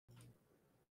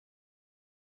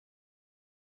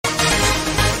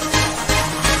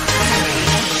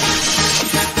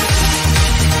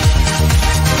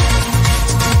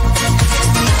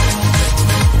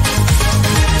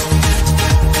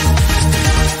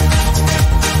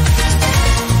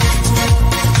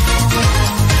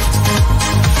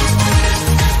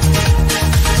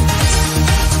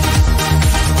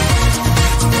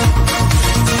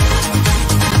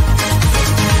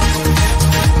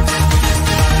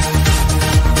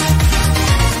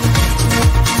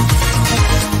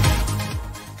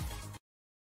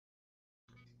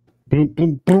Boom,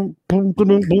 boom, boom, boom,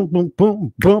 boom, boom, boom,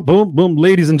 boom, boom, boom, boom.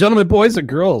 Ladies and gentlemen, boys and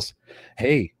girls.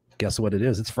 Hey, guess what it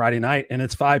is? It's Friday night, and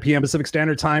it's 5 p.m. Pacific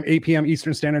Standard Time, 8 p.m.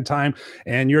 Eastern Standard Time,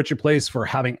 and you're at your place for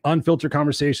having unfiltered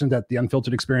conversations at the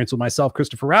Unfiltered Experience with myself,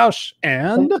 Christopher Rausch,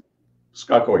 and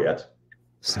Scott Goyette.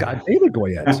 Scott David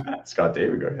Goyette. Scott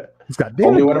David Goyette. Scott David.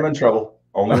 Only when I'm in trouble.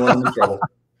 Only when I'm in trouble.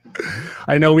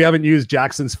 I know we haven't used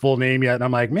Jackson's full name yet, and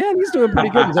I'm like, man, he's doing pretty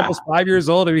good. He's almost 5 years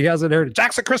old, and he hasn't heard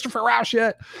Jackson Christopher Rausch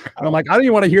yet. And I'm like, I don't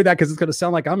even want to hear that because it's going to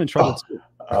sound like I'm in trouble too.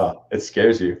 It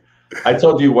scares you. I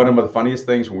told you one of the funniest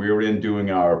things when we were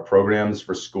doing our programs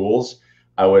for schools,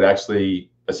 I would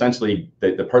actually, essentially,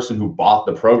 the person who bought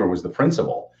the program was the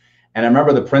principal. And I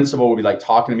remember the principal would be like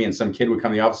talking to me, and some kid would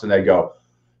come to the office and they'd go,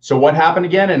 so what happened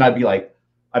again? And I'd be like,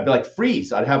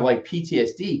 freeze. I'd have like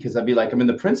PTSD because I'd be like, I'm in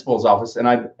the principal's office,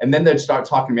 and then they'd start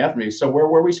talking to me after me. So where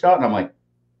were we, Scott? And I'm like,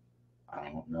 I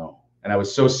don't know. And I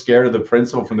was so scared of the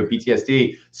principal from the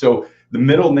PTSD. So the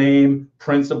middle name,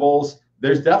 principals,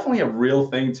 there's definitely a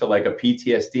real thing to like a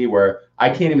PTSD where I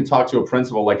can't even talk to a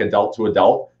principal like adult to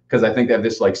adult because I think they have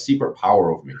this like secret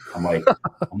power over me. I'm like,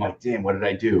 damn, what did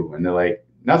I do? And they're like,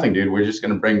 nothing, dude. We're just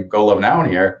gonna bring Go Love Now in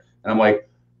here. And I'm like,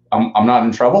 I'm not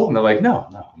in trouble. And they're like, no.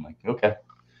 I'm like, okay.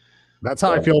 That's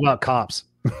how I feel about cops.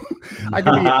 I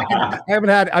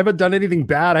haven't done anything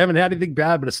bad. I haven't had anything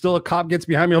bad, but it's still a cop gets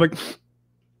behind me. I'm like,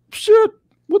 shit,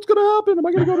 what's going to happen? Am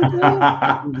I going to go to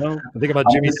jail? You know, I think about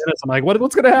Jimmy Dennis. I'm like,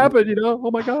 what's going to happen? You know, oh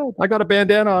my God, I got a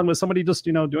bandana on with somebody just,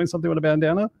 doing something with a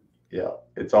bandana. Yeah,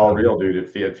 it's all real, dude.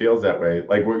 It feels that way.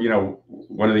 Like we're,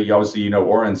 one of the, obviously,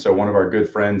 Oren. So one of our good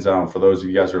friends, for those of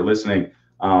you guys who are listening,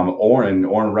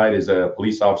 Oren Wright is a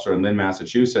police officer in Lynn,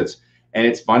 Massachusetts. And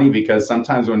it's funny because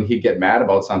sometimes when he'd get mad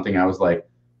about something, I was like,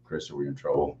 Chris, are we in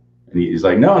trouble? And he's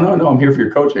like, no, I'm here for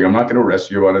your coaching. I'm not going to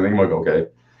arrest you or anything. I'm like, okay.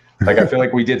 Like, I feel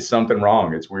like we did something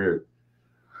wrong. It's weird.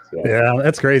 So. Yeah,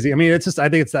 that's crazy. I mean, it's just, I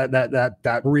think it's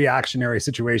that reactionary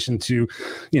situation to,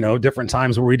 different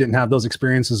times where we didn't have those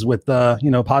experiences with,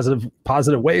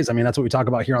 positive ways. I mean, that's what we talk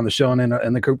about here on the show and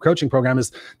in the coaching program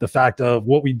is the fact of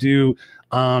what we do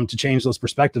to change those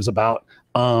perspectives about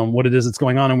what it is that's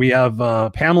going on. And we have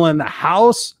Pamela in the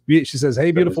house. She says,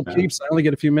 hey, beautiful peeps. I only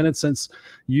get a few minutes since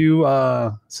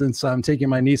I'm taking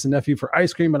my niece and nephew for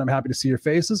ice cream, but I'm happy to see your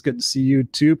faces. Good to see you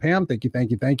too, Pam. Thank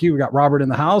you. We got Robert in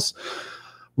the house.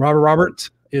 Robert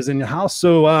is in your house.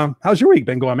 So how's your week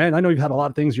been going, man? I know you've had a lot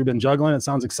of things you've been juggling. It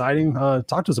sounds exciting.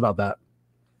 Talk to us about that.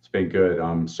 It's been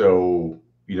good. So,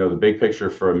 the big picture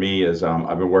for me is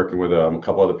I've been working with a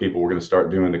couple other people. We're going to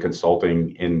start doing the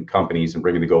consulting in companies and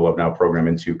bringing the Go Love Now program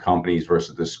into companies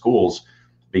versus the schools,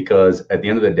 because at the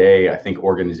end of the day, I think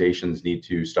organizations need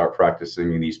to start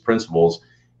practicing these principles.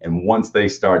 And once they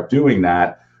start doing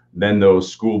that, then those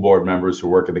school board members who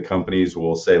work at the companies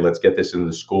will say, let's get this into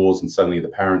the schools. And suddenly the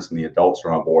parents and the adults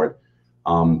are on board.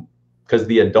 Because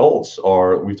the adults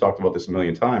we've talked about this a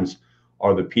million times,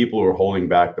 are the people who are holding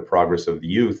back the progress of the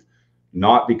youth,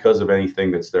 not because of anything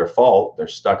that's their fault. They're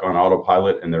stuck on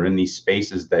autopilot and they're in these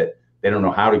spaces that they don't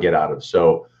know how to get out of.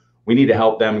 So we need to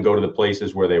help them go to the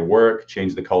places where they work,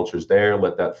 change the cultures there,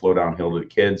 let that flow downhill to the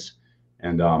kids.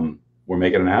 And we're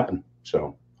making it happen.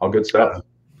 So all good stuff.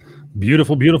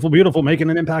 Beautiful, making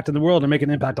an impact in the world and making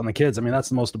an impact on the kids. I mean, that's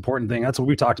the most important thing. That's what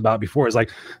we talked about before is like,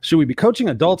 should we be coaching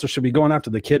adults or should we be going after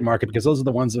the kid market? Because those are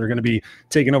the ones that are going to be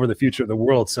taking over the future of the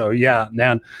world. So yeah,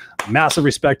 man, massive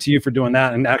respect to you for doing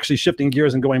that and actually shifting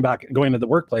gears and going to the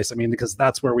workplace. I mean, because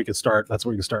that's where we can start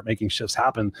making shifts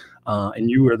happen. And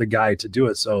you are the guy to do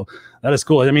it. So that is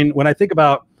cool. I mean, when I think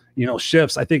about,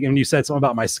 shifts, I think, and you said something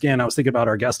about my skin, I was thinking about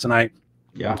our guest tonight.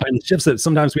 Yeah. And the shifts that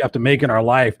sometimes we have to make in our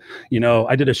life.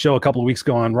 I did a show a couple of weeks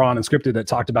ago on Raw and Unscripted that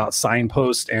talked about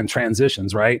signposts and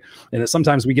transitions, right? And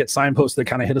sometimes we get signposts that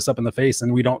kind of hit us up in the face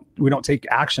and we don't take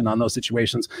action on those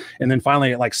situations. And then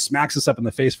finally it like smacks us up in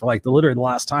the face for like literally the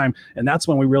last time. And that's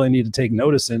when we really need to take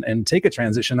notice and take a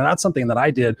transition. And that's something that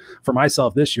I did for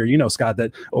myself this year. Scott,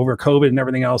 that over COVID and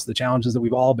everything else, the challenges that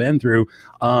we've all been through,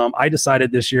 I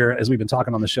decided this year, as we've been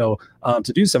talking on the show,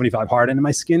 to do 75 hard. And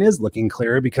my skin is looking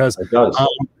clearer because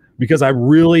I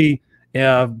really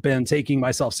have been taking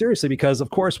myself seriously because, of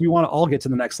course, we want to all get to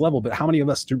the next level. But how many of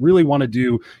us really want to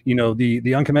do,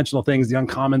 the unconventional things, the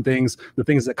uncommon things, the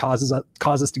things that cause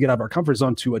us to get out of our comfort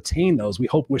zone to attain those? We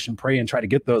hope, wish, and pray and try to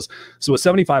get those. So with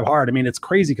 75 hard, I mean, it's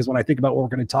crazy because when I think about what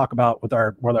we're going to talk about with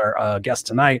our guest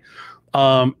tonight,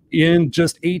 in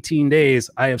just 18 days,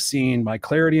 I have seen my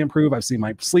clarity improve. I've seen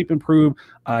my sleep improve.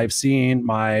 I've seen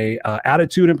my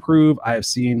attitude improve. I have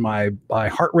seen my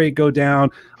heart rate go down.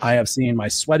 I have seen my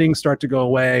sweating start to go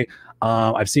away.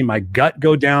 I've seen my gut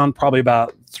go down probably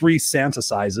about 3 Santa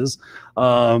sizes.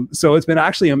 So it's been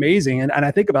actually amazing. And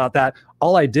I think about that.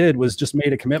 All I did was just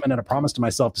made a commitment and a promise to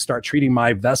myself to start treating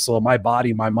my vessel, my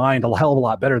body, my mind a hell of a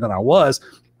lot better than I was.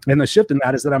 And the shift in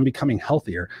that is that I'm becoming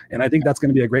healthier. And I think that's going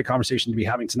to be a great conversation to be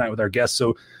having tonight with our guest.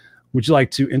 So would you like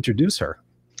to introduce her?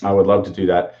 I would love to do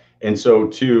that. And so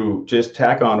to just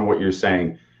tack on what you're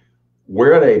saying,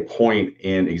 we're at a point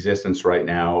in existence right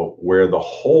now where the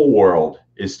whole world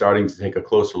is starting to take a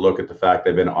closer look at the fact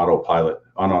they've been on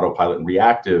autopilot and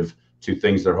reactive to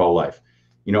things their whole life.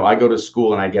 You know, I go to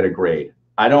school and I get a grade.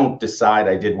 I don't decide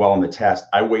I did well on the test.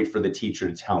 I wait for the teacher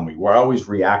to tell me. We're always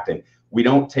reacting. We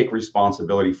don't take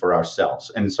responsibility for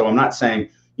ourselves. And so I'm not saying,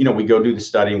 you know, we go do the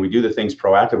study and we do the things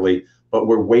proactively, but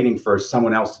we're waiting for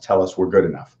someone else to tell us we're good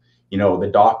enough. You know, the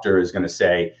doctor is going to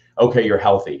say, okay, you're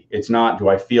healthy. It's not, do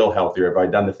I feel healthier? Have I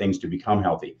done the things to become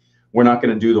healthy? We're not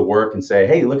going to do the work and say,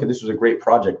 hey, look, this was a great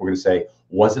project. We're going to say,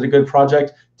 was it a good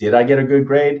project? Did I get a good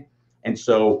grade? And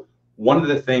so one of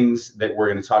the things that we're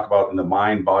going to talk about in the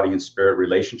mind, body, and spirit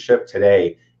relationship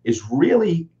today is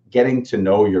really getting to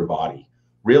know your body,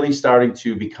 really starting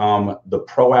to become the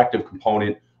proactive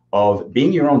component of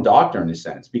being your own doctor in a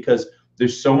sense, because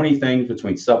there's so many things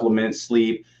between supplements,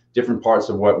 sleep, different parts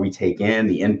of what we take in,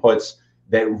 the inputs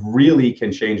that really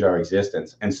can change our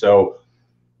existence. And so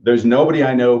there's nobody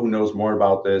I know who knows more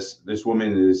about this. This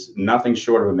woman is nothing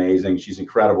short of amazing. She's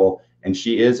incredible. And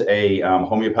she is a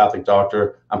homeopathic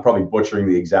doctor. I'm probably butchering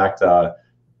the exact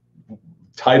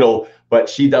title, but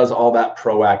she does all that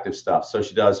proactive stuff. So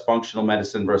she does functional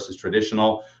medicine versus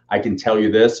traditional. I can tell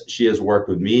you this, she has worked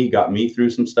with me, got me through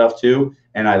some stuff too.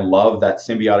 And I love that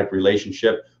symbiotic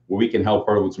relationship where we can help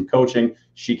her with some coaching.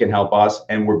 She can help us,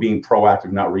 and we're being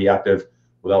proactive, not reactive.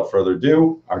 Without further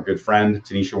ado, our good friend,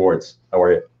 Tenesha Wards. How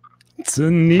are you?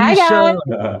 Tenesha. Hi,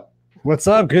 guys. What's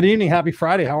up? Good evening. Happy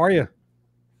Friday. How are you?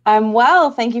 I'm well.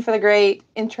 Thank you for the great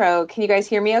intro. Can you guys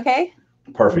hear me okay?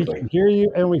 Perfectly. We can hear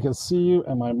you and we can see you,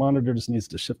 and my monitor just needs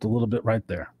to shift a little bit right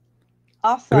there.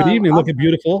 Awesome. Good evening. Awesome. Looking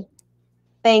beautiful.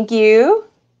 Thank you.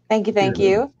 Thank you. Thank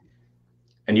you.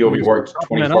 And you only worked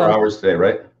 24 hours today,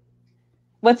 right?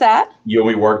 What's that? You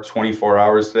only worked 24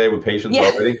 hours today with patients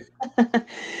already?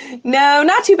 No,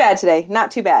 not too bad today.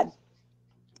 Not too bad.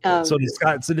 So did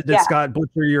Scott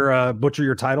butcher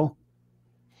your title?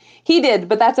 He did,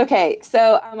 but that's okay.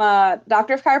 So I'm a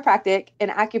doctor of chiropractic and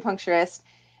acupuncturist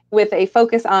with a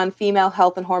focus on female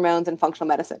health and hormones and functional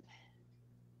medicine.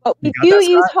 But we do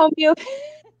use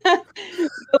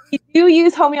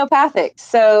homeopathic.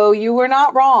 So you were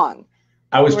not wrong.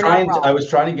 I was trying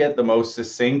to get the most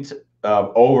succinct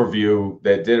overview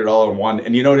that did it all in one.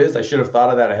 And you know what it is? I should have thought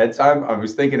of that ahead of time. I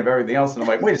was thinking of everything else, and I'm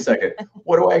like, wait a second,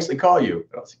 what do I actually call you?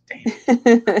 And I was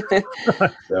like,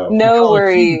 damn. So, no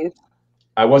worries.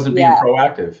 I wasn't being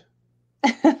proactive.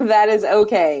 That is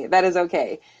okay. That is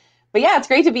okay. But yeah, it's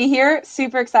great to be here.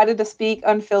 Super excited to speak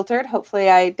Unfiltered. Hopefully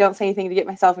I don't say anything to get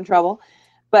myself in trouble,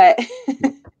 but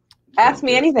ask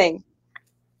me anything.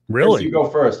 Really? You go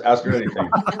first. Ask her anything.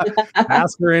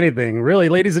 Ask her anything. Really,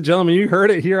 ladies and gentlemen, you heard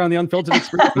it here on the Unfiltered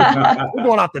Experience. We're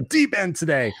going off the deep end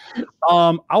today.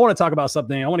 I want to talk about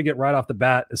something. I want to get right off the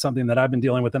bat is something that I've been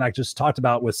dealing with, and I just talked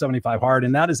about with 75 Hard,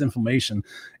 and that is inflammation.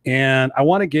 And I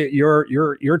want to get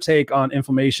your take on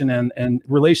inflammation and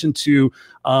relation to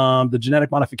the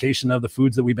genetic modification of the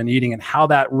foods that we've been eating and how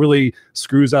that really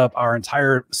screws up our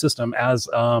entire system as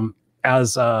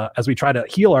we try to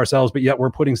heal ourselves, but yet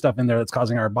we're putting stuff in there that's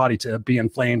causing our body to be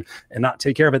inflamed and not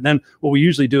take care of it. Then what we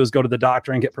usually do is go to the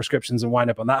doctor and get prescriptions and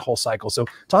wind up on that whole cycle. So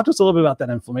talk to us a little bit about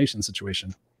that inflammation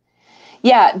situation.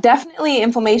 Yeah, definitely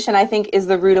inflammation, I think, is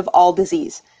the root of all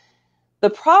disease.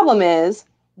 The problem is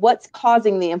what's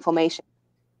causing the inflammation.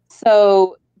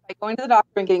 So by going to the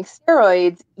doctor and getting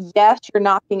steroids, yes, you're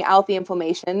knocking out the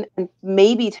inflammation and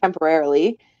maybe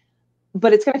temporarily,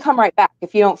 but it's going to come right back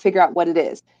if you don't figure out what it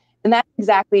is. And that's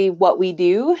exactly what we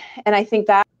do. And I think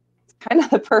that's kind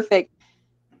of the perfect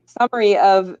summary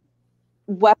of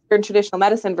Western traditional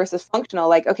medicine versus functional.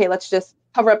 Like, okay, let's just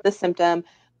cover up the symptom,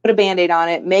 put a Band-Aid on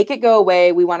it, make it go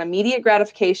away. We want immediate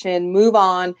gratification, move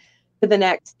on to the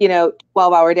next,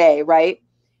 12-hour day, right?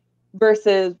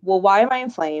 Versus, well, why am I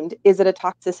inflamed? Is it a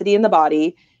toxicity in the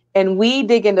body? And we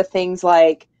dig into things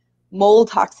like mold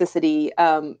toxicity,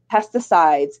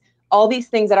 pesticides, all these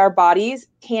things that our bodies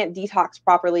can't detox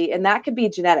properly. And that could be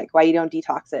genetic, why you don't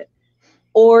detox it.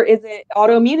 Or is it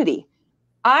autoimmunity?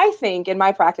 I think in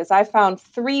my practice, I've found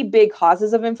 3 big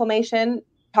causes of inflammation: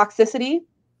 toxicity,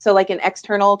 so like an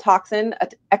external toxin,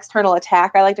 external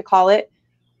attack, I like to call it;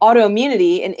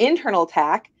 autoimmunity, an internal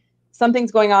attack.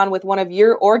 Something's going on with one of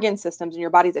your organ systems and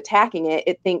your body's attacking it.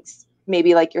 It thinks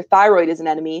maybe like your thyroid is an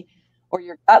enemy, or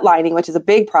your gut lining, which is a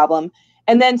big problem.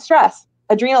 And then stress,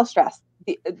 adrenal stress.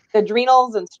 The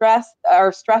adrenals and stress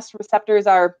receptors,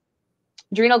 our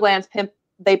adrenal glands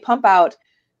they pump out.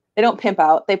 They don't pimp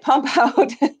out. They pump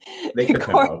out. They could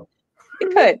pimp out.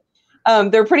 It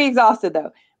could. They're pretty exhausted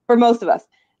though, for most of us.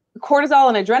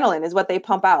 Cortisol and adrenaline is what they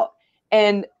pump out.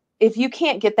 And if you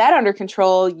can't get that under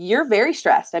control, you're very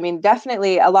stressed. I mean,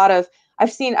 definitely I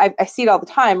see it all the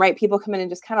time, right? People come in and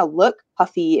just kind of look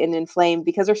puffy and inflamed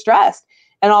because they're stressed,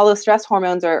 and all those stress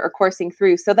hormones are coursing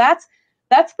through. So that's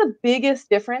the biggest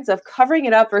difference of covering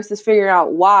it up versus figuring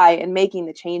out why and making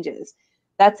the changes.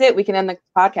 That's it. We can end the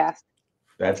podcast.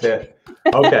 That's it.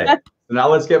 Okay. So now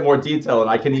let's get more detail, and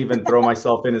I can even throw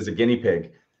myself in as a guinea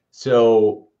pig.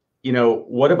 So,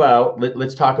 what about,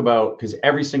 let's talk about, because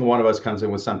every single one of us comes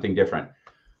in with something different.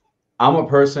 I'm a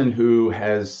person who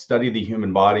has studied the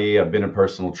human body. I've been a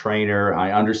personal trainer.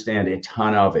 I understand a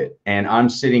ton of it. And I'm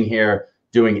sitting here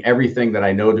doing everything that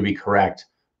I know to be correct,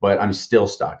 but I'm still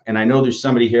stuck. And I know there's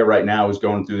somebody here right now who's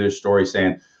going through their story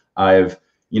saying, I've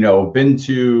been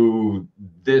to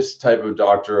this type of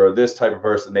doctor or this type of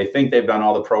person. They think they've done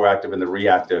all the proactive and the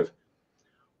reactive.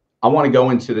 I want to go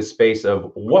into the space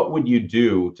of what would you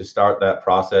do to start that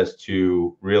process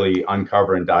to really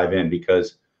uncover and dive in?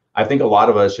 Because I think a lot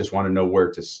of us just want to know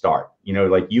where to start.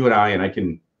 Like you and I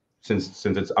can, since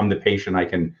I'm the patient, I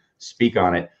can speak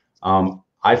on it.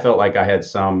 I felt like I had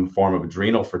some form of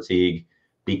adrenal fatigue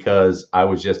because I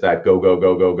was just that go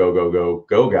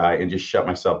guy and just shut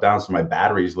myself down. So my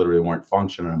batteries literally weren't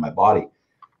functioning in my body.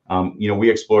 We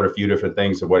explored a few different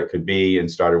things of what it could be and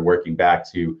started working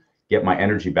back to get my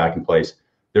energy back in place.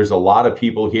 There's a lot of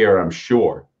people here, I'm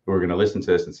sure, who are going to listen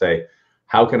to this and say,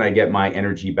 how can I get my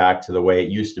energy back to the way it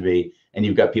used to be? And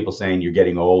you've got people saying you're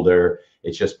getting older,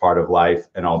 it's just part of life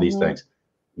and all these things.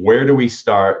 Where do we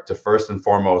start to first and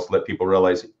foremost let people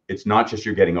realize it's not just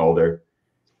you're getting older?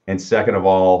 And second of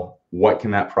all, what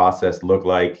can that process look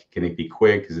like? Can it be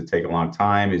quick? Does it take a long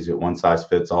time? Is it one size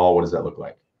fits all? What does that look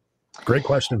like? Great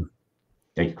question.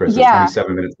 Thank you, Chris. Yeah. It's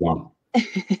 27 minutes long.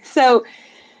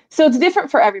 So it's different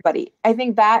for everybody. I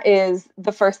think that is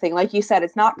the first thing. Like you said,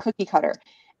 it's not cookie cutter.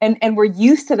 And we're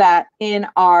used to that in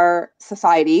our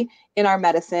society, in our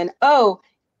medicine. Oh,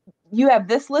 you have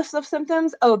this list of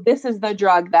symptoms. Oh, this is the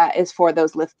drug that is for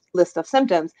those list of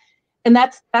symptoms. And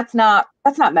that's not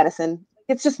medicine.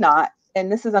 It's just not. And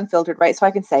this is unfiltered, right? So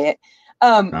I can say it.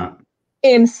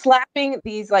 In slapping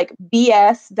these like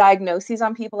BS diagnoses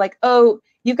on people, like, oh,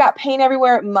 you've got pain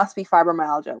everywhere, it must be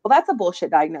fibromyalgia. Well, that's a bullshit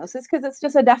diagnosis because it's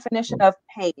just a definition of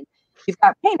pain. You've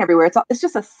got pain everywhere. It's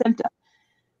just a symptom.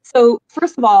 So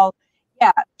first of all,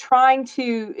 trying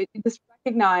to just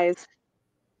recognize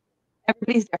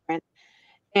everybody's different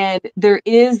and there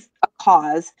is a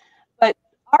cause, but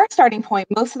our starting point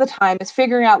most of the time is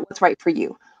figuring out what's right for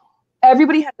you.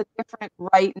 Everybody has a different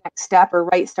right next step or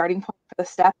right starting point for the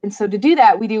step. And so to do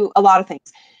that, we do a lot of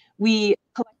things. We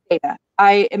collect data.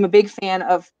 I am a big fan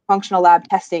of functional lab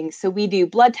testing. So we do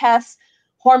blood tests,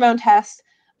 hormone tests,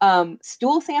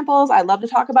 stool samples. I love to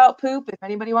talk about poop. If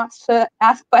anybody wants to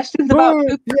ask questions about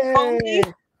poop, I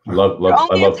love poop.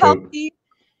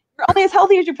 You're only as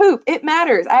healthy as your poop. It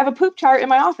matters. I have a poop chart in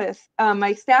my office.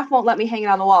 My staff won't let me hang it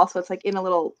on the wall, so it's like in a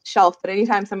little shelf. But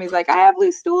anytime somebody's like, I have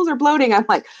loose stools or bloating, I'm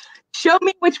like, show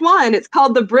me which one. It's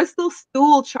called the Bristol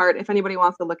Stool Chart, if anybody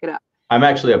wants to look it up. I'm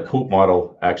actually a poop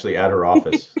model, at her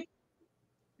office.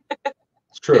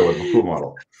 It's true, I'm a poop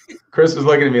model. Chris is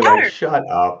looking at me like, shut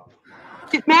up.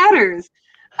 It matters.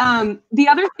 The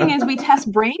other thing is we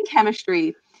test brain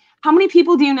chemistry. How many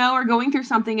people do you know are going through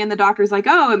something and the doctor's like,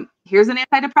 oh, here's an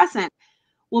antidepressant.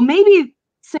 Well, maybe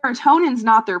serotonin's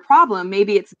not their problem.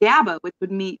 Maybe it's GABA, which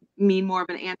would mean more of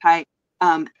an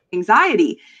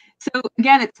anti-anxiety. So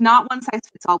again, it's not one size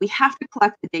fits all. We have to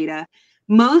collect the data.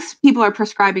 Most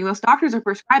doctors are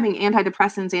prescribing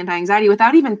antidepressants, anti-anxiety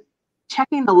without even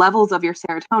checking the levels of your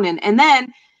serotonin. And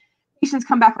then patients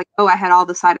come back like, oh, I had all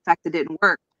the side effects that didn't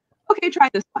work. Okay, try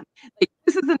this one. Like,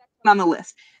 this is the next one on the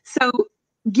list. So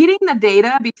getting the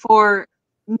data before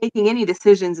making any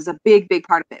decisions is a big, big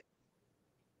part of it.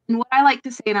 And what I like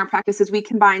to say in our practice is we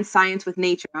combine science with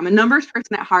nature. I'm a numbers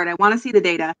person at heart. I want to see the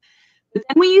data. But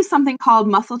then we use something called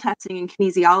muscle testing and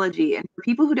kinesiology. And for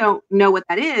people who don't know what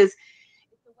that is,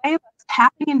 it's a way of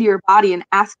tapping into your body and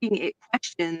asking it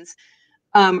questions,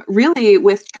 really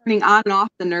with turning on and off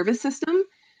the nervous system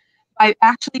by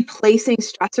actually placing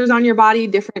stressors on your body,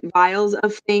 different vials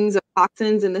of things, of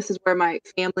toxins. And this is where my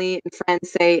family and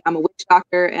friends say I'm a witch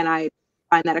doctor, and I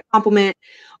find that a compliment,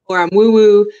 or I'm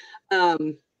woo-woo.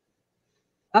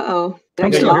 Uh-oh. Yeah,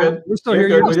 you're good. We're still You're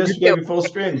here. good. We just gave you full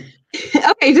screen.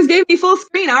 Okay, just gave me full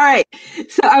screen. All right.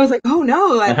 So I was like, oh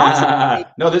no, I lost it.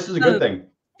 No, this is a good thing.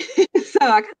 So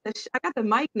I got the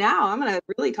mic now. I'm gonna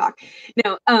really talk.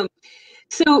 No,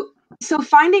 so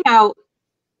finding out,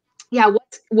 yeah,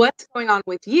 what's going on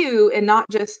with you, and not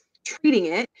just treating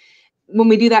it. When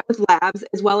we do that with labs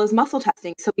as well as muscle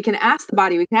testing, so we can ask the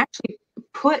body, we can actually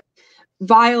put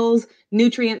vials,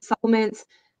 nutrient supplements,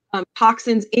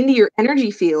 toxins into your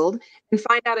energy field and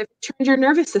find out if it turns your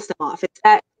nervous system off. It's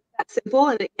that simple.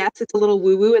 And yes, it's a little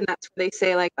woo woo, and that's where they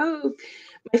say like, oh,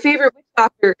 my favorite witch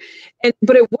doctor,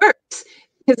 but it works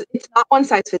because it's not one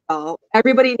size fits all.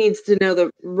 Everybody needs to know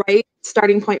the right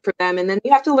starting point for them, and then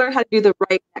you have to learn how to do the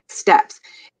right next steps.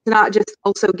 It's not just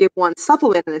also give one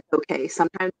supplement and it's okay.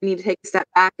 Sometimes you need to take a step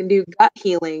back and do gut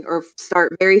healing, or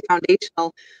start very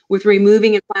foundational with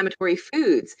removing inflammatory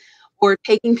foods, or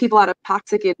taking people out of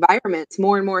toxic environments.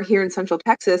 More and more here in Central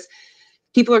Texas,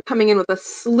 people are coming in with a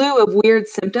slew of weird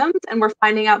symptoms, and we're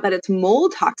finding out that it's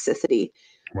mold toxicity.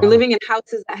 Wow. They're living in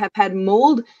houses that have had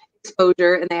mold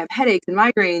exposure, and they have headaches and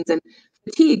migraines and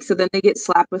fatigue. So then they get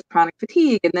slapped with chronic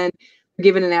fatigue, and then they're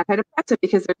given an antidepressant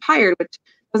because they're tired, which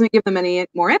doesn't give them any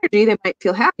more energy. They might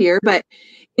feel happier, but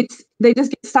they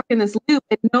just get stuck in this loop,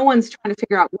 and no one's trying to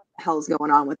figure out what the hell is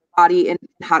going on with the body and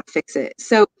how to fix it.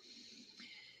 So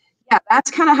yeah,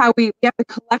 that's kind of how we have to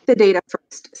collect the data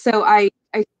first. So I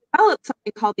developed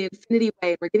something called the Infinity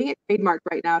Way, and we're getting it trademarked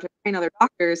right now to train other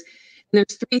doctors. And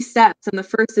there's 3 steps, and the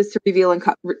first is to reveal and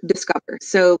discover.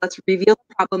 So let's reveal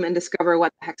the problem and discover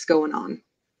what the heck's going on.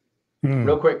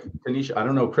 Real quick, Tenesha, I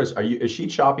don't know, Chris, is she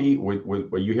choppy?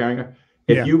 Were you hearing her?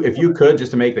 If you could,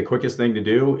 just to make the quickest thing to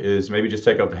do is maybe just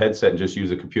take off the headset and just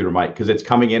use a computer mic, because it's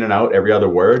coming in and out every other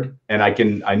word, and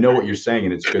I know what you're saying,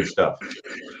 and it's good stuff.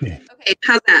 Okay,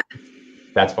 how's that?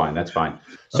 That's fine.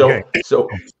 So okay.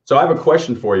 So I have a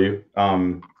question for you,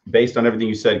 based on everything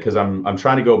you said, because I'm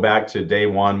trying to go back to day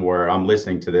one where I'm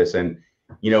listening to this, and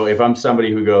if I'm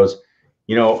somebody who goes,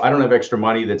 I don't have extra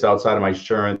money that's outside of my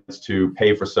insurance to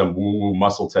pay for some woo-woo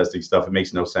muscle testing stuff. It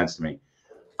makes no sense to me.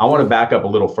 I want to back up a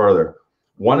little further.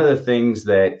 One of the things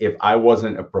that, if I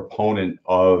wasn't a proponent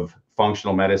of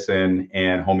functional medicine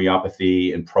and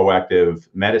homeopathy and proactive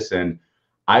medicine,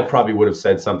 I probably would have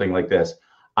said something like this.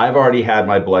 I've already had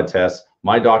my blood tests.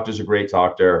 My doctor's a great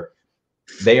doctor.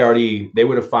 They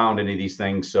would have found any of these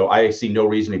things. So I see no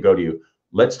reason to go to you.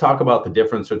 Let's talk about the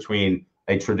difference between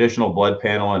a traditional blood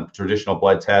panel and traditional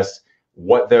blood tests,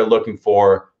 what they're looking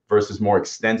for versus more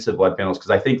extensive blood panels.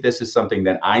 Because I think this is something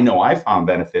that I know I found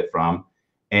benefit from,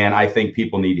 and I think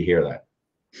people need to hear that.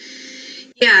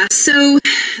 Yeah, so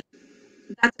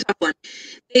that's a tough one.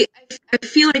 I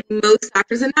feel like most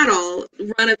doctors, and not all,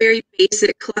 run a very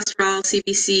basic cholesterol,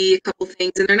 CBC, a couple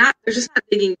things, and they're just not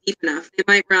digging deep enough. They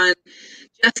might run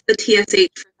just the TSH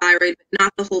for thyroid, but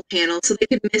not the whole panel, so they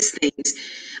could miss things.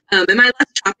 Am I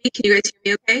less choppy? Can you guys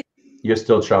hear me okay? You're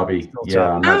still choppy.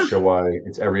 I'm not sure why.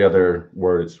 It's every other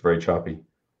word. It's very choppy.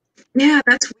 Yeah,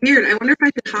 that's weird. I wonder if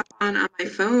I could hop on my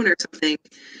phone or something.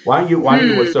 Why don't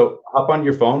you so hop on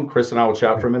your phone, Chris, and I will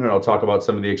chat for a minute. I'll talk about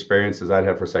some of the experiences I'd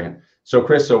had for a second. So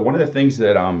Chris, one of the things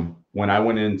that when I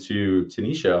went into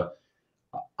Tenesha,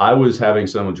 I was having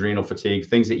some adrenal fatigue,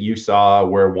 things that you saw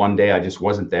where one day I just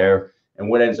wasn't there. And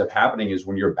what ends up happening is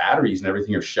when your batteries and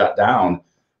everything are shut down,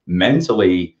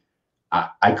 mentally,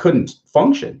 I couldn't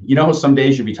function. Some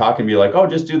days you'd be talking to me like, oh,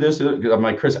 just do this. I'm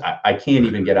like, Chris, I can't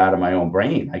even get out of my own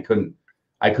brain. I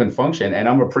couldn't function. And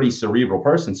I'm a pretty cerebral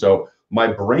person. So my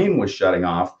brain was shutting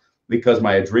off because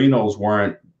my adrenals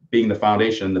weren't being the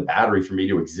foundation and the battery for me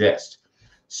to exist.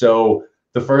 So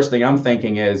the first thing I'm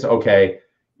thinking is, okay,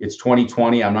 it's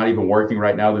 2020. I'm not even working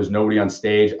right now. There's nobody on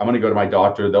stage. I'm going to go to my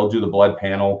doctor. They'll do the blood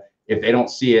panel. If they don't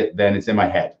see it, then it's in my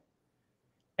head.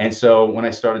 And so when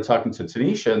I started talking to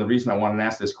Tenesha, and the reason I wanted to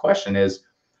ask this question is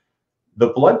the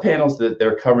blood panels that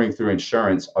they're covering through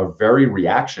insurance are very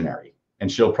reactionary.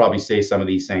 And she'll probably say some of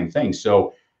these same things.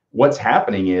 So what's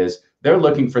happening is they're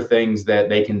looking for things that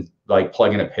they can like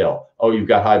plug in a pill. Oh, you've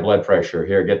got high blood pressure.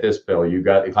 Here, get this pill. You've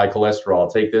got high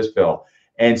cholesterol. Take this pill.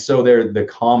 And so they're the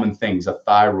common things, a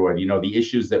thyroid, the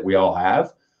issues that we all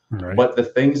have. Right. But the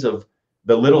things of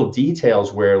the little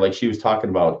details where, like she was talking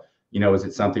about, is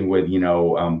it something with,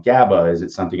 GABA? Is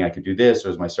it something I could do this? Or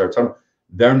is my serotonin?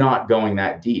 They're not going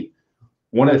that deep.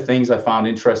 One of the things I found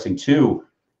interesting too,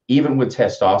 even with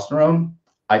testosterone,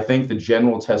 I think the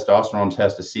general testosterone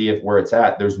test to see where it's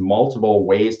at, there's multiple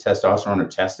ways testosterone are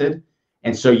tested.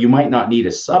 And so you might not need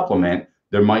a supplement.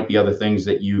 There might be other things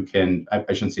that you can,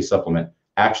 I shouldn't say supplement,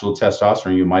 actual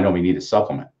testosterone, you might only need a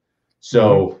supplement.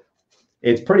 So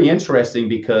It's pretty interesting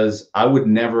because I would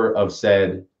never have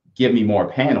said, give me more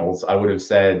panels, I would have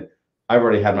said, I've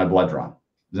already had my blood drawn.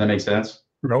 Does that make sense?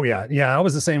 Oh yeah. Yeah. I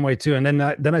was the same way too. And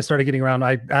then I started getting around.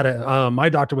 I had my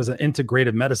doctor was an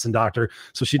integrative medicine doctor.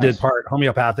 So she did part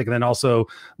homeopathic and then also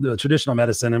the traditional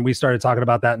medicine. And we started talking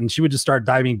about that, and she would just start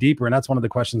diving deeper. And that's one of the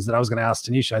questions that I was going to ask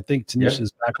Tenesha. I think Tenesha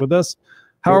is back with us.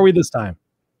 How are we this time?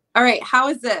 All right. How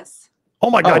is this?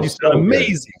 Oh my God, you sound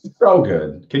amazing. So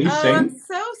good. Can you sing? I'm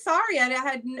so sorry.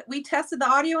 We tested the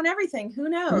audio and everything. Who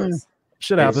knows?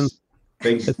 Shit happens.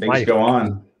 Things go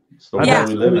on.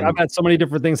 I've had so many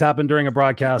different things happen during a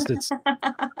broadcast.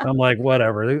 I'm like,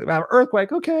 whatever.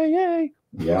 Earthquake, okay, yay.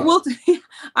 Yeah.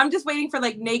 I'm just waiting for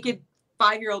like naked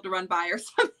 5-year-old to run by or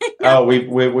something. Oh,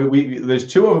 we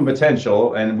there's 2 of them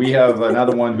potential, and we have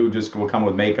another one who just will come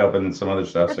with makeup and some other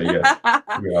stuff. So yeah.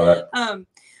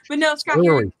 But no, Scott,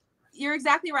 you're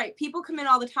exactly right. People come in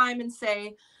all the time and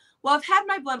say, well, I've had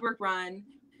my blood work run,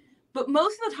 but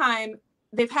most of the time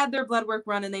they've had their blood work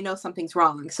run and they know something's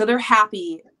wrong. So they're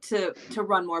happy to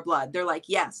run more blood. They're like,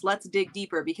 yes, let's dig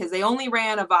deeper, because they only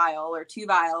ran a vial or 2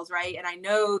 vials, right? And I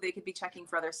know they could be checking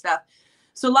for other stuff.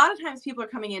 So a lot of times people are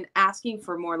coming in asking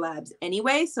for more labs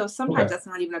anyway. So sometimes that's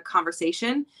not even a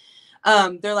conversation.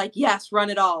 They're like, yes, run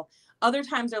it all. Other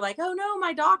times they're like, oh no,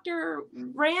 my doctor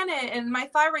ran it and my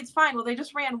thyroid's fine. Well, they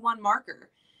just ran one marker.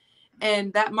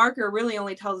 And that marker really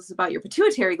only tells us about your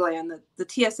pituitary gland. The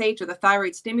TSH, or the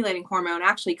thyroid stimulating hormone,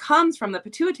 actually comes from the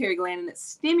pituitary gland, and it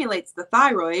stimulates the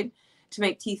thyroid to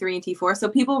make T3 and T4. So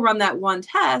people run that one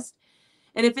test,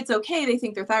 and if it's okay, they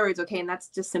think their thyroid's okay. And that's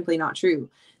just simply not true.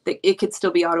 It could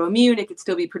still be autoimmune. It could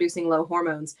still be producing low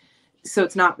hormones. So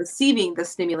it's not receiving the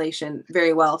stimulation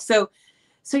very well. So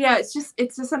yeah, it's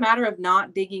just a matter of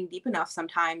not digging deep enough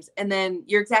sometimes. And then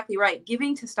you're exactly right.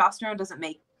 Giving testosterone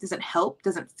doesn't help,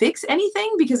 doesn't fix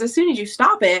anything, because as soon as you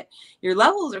stop it, your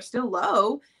levels are still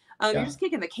low. You're just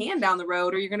kicking the can down the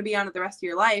road, or you're going to be on it the rest of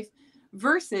your life,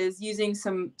 versus using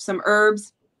some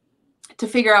herbs to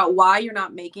figure out why you're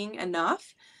not making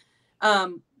enough,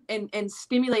 and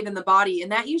stimulate in the body.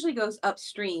 And that usually goes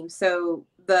upstream. So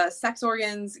the sex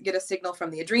organs get a signal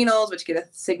from the adrenals, which get a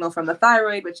signal from the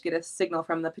thyroid, which get a signal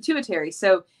from the pituitary.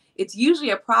 So it's usually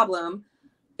a problem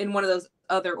in one of those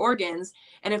other organs.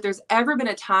 And if there's ever been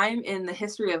a time in the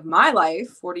history of my life,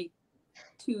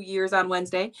 42 years on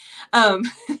Wednesday,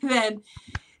 then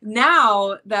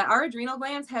now that our adrenal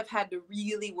glands have had to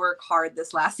really work hard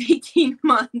this last 18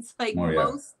 months, like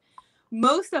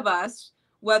most of us,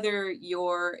 whether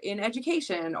you're in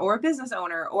education or a business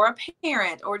owner or a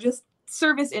parent or just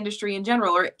service industry in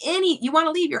general, or you want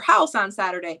to leave your house on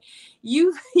Saturday,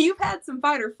 you've had some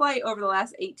fight or flight over the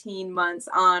last 18 months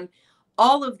on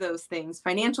all of those things: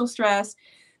 financial stress,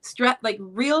 like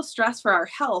real stress for our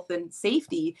health and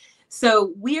safety.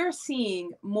 So we are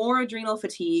seeing more adrenal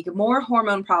fatigue, more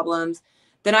hormone problems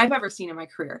than I've ever seen in my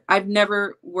career. I've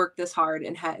never worked this hard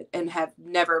and have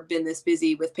never been this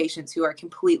busy with patients who are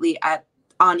completely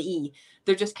on E.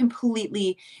 They're just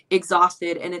completely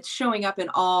exhausted, and it's showing up in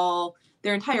all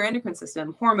their entire endocrine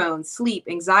system: hormones, sleep,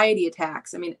 anxiety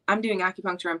attacks. I mean, I'm doing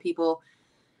acupuncture on people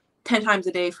 10 times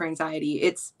a day for anxiety.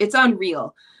 It's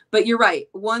unreal. But you're right.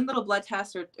 One little blood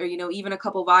test or even a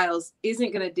couple vials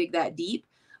isn't going to dig that deep.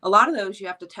 A lot of those you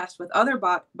have to test with other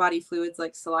body fluids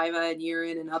like saliva and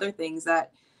urine and other things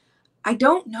that I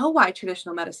don't know why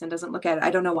traditional medicine doesn't look at it.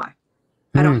 I don't know why.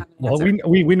 I don't have an answer.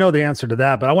 Well, we know the answer to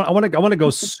that, but I want to go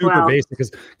super basic,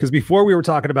 because before we were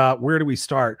talking about where do we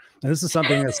start, and this is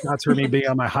something that Scott's heard me being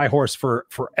on my high horse for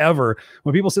forever.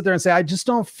 When people sit there and say, I just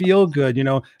don't feel good,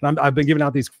 and I've been giving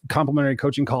out these complimentary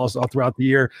coaching calls all throughout the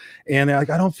year, and they're like,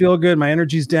 I don't feel good, my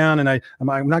energy's down, and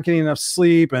I'm not getting enough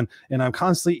sleep, and I'm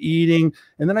constantly eating.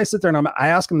 And then I sit there and I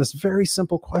ask them this very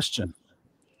simple question,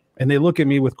 and they look at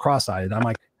me with cross-eyed. I'm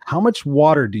like, how much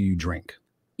water do you drink?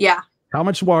 Yeah. How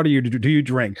much water do you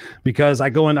drink? Because I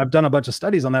go and I've done a bunch of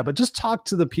studies on that, but just talk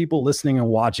to the people listening and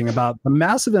watching about the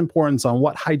massive importance on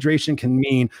what hydration can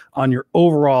mean on your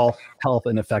overall health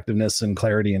and effectiveness and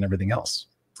clarity and everything else.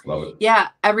 Love it. Yeah.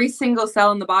 Every single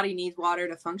cell in the body needs water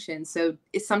to function. So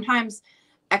it's sometimes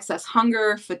excess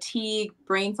hunger, fatigue,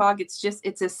 brain fog. It's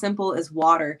as simple as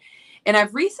water. And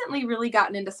I've recently really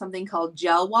gotten into something called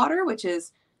gel water, which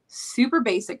is super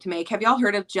basic to make. Have y'all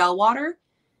heard of gel water?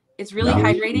 It's really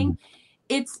hydrating.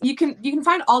 You can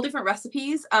find all different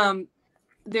recipes.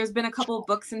 There's been a couple of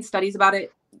books and studies about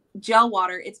it. Gel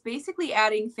water. It's basically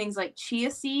adding things like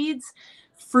chia seeds,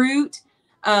 fruit,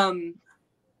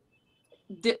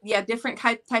 different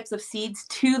types of seeds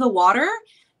to the water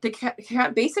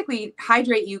to basically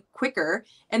hydrate you quicker,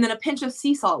 and then a pinch of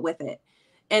sea salt with it.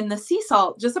 And the sea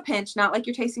salt, just a pinch, not like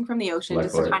you're tasting from the ocean,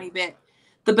 just a tiny bit.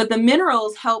 But the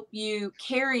minerals help you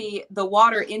carry the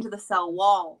water into the cell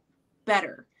wall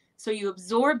better. So you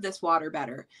absorb this water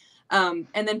better. And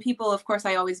then people, of course,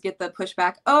 I always get the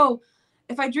pushback, oh,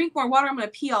 if I drink more water, I'm going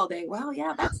to pee all day. Well,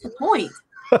 yeah, that's the point.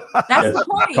 That's the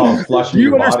point. Do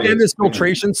you understand this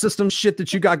filtration system shit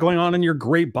that you got going on in your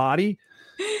great body?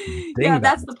 Yeah,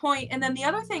 that's the point. And then the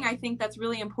other thing I think that's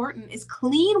really important is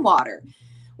clean water.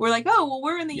 We're like, oh, well,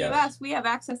 we're in the US. We have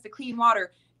access to clean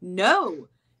water. No,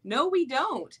 we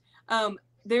don't.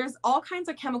 There's all kinds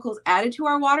of chemicals added to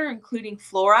our water, including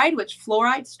fluoride, which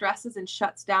fluoride stresses and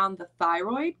shuts down the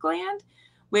thyroid gland,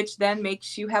 which then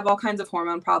makes you have all kinds of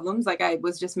hormone problems, like I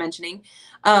was just mentioning.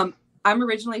 I'm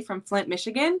originally from Flint,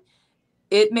 Michigan.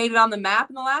 It made it on the map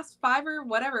in the last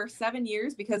 7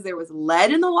 years because there was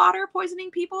lead in the water poisoning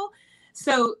people.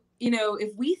 So,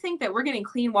 if we think that we're getting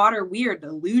clean water, we are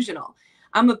delusional.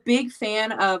 I'm a big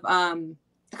fan of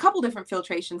a couple different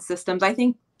filtration systems. I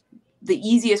think the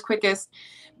easiest, quickest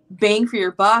bang for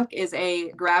your buck is a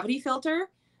gravity filter,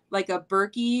 like a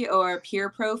Berkey or a Pure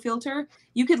Pro filter.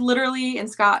 You could literally, and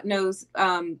Scott knows,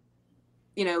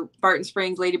 Barton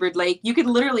Springs, Ladybird Lake, you could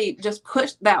literally just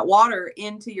push that water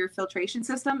into your filtration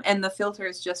system and the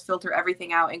filters just filter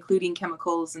everything out, including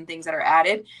chemicals and things that are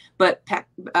added, but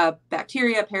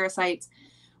bacteria, parasites.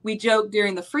 We joke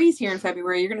during the freeze here in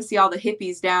February, you're going to see all the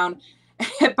hippies down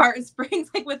at Barton Springs,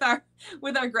 like with our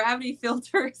gravity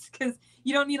filters, because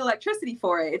you don't need electricity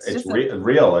for it. It's just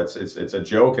real. It's a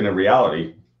joke and a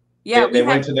reality. Yeah, they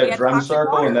went to their drum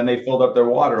circle and then they filled up their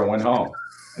water and went home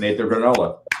and ate their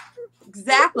granola.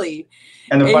 Exactly.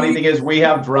 And the funny thing is, we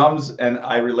have drums, and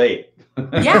I relate.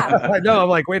 Yeah. I know. I'm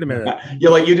like, wait a minute.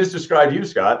 You're like, you just described you,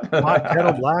 Scott. Hot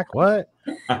kettle black. What?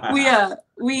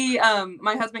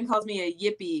 My husband calls me a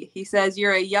yippie. He says,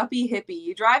 you're a yuppie hippie.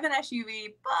 You drive an SUV,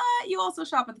 but you also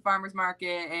shop at the farmer's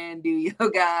market and do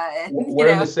yoga. And, we're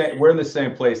in the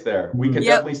same place there. We could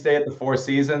definitely stay at the Four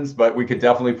Seasons, but we could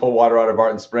definitely pull water out of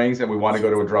Barton Springs, and we want to go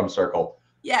to a drum circle.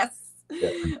 Yes.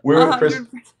 Yeah. We were at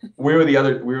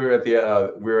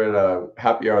a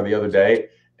happy hour the other day,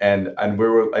 and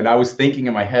I was thinking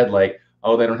in my head, like,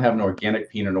 oh, they don't have an organic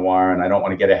Pinot Noir, and I don't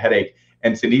want to get a headache.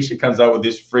 And Tenesha comes out with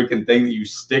this freaking thing that you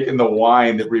stick in the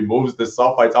wine that removes the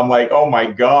sulfites. I'm like, oh my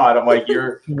God. I'm like,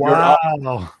 wow.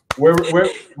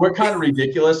 We're kind of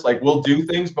ridiculous. Like, we'll do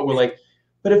things, but we're like,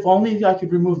 but if only I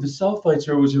could remove the sulfites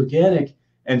or it was organic.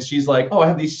 And she's like, oh, I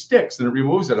have these sticks and it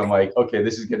removes it. I'm like, okay,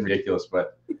 this is getting ridiculous,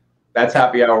 but that's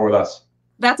happy hour with us.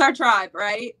 That's our tribe,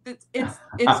 right? It's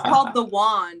called The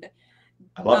Wand.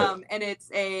 I love it.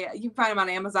 And you can find them on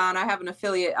Amazon. I have an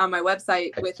affiliate on my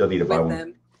website with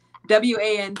them.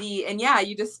 WAND. And yeah,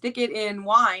 you just stick it in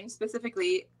wine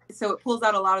specifically. So it pulls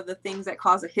out a lot of the things that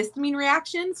cause a histamine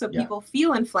reaction. So people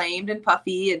feel inflamed and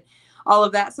puffy and all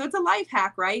of that. So it's a life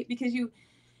hack, right? Because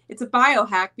it's a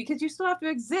biohack because you still have to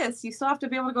exist. You still have to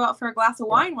be able to go out for a glass of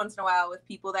wine once in a while with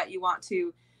people that you want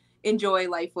to enjoy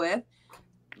life with.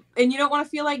 And you don't want to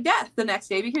feel like death the next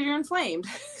day because you're inflamed.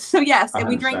 So yes, and 100%.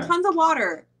 We drank tons of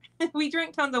water. We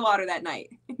drank tons of water that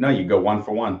night. No, you go 1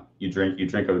 for 1. You drink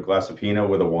a glass of Pinot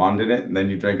with a wand in it, and then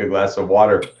you drink a glass of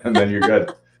water, and then you're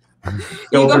good.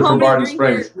 Filtered from Barton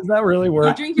Springs. Does that really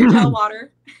work? You drink your gel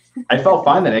water. I felt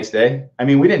fine the next day. I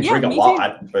mean, we didn't drink a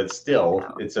lot, but still,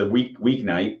 it's a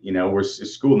weeknight. It's a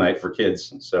school night for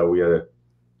kids, so we had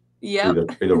to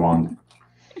do the wand.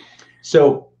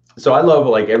 So I love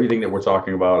like everything that we're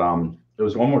talking about. There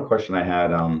was one more question I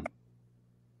had.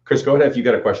 Chris, go ahead if you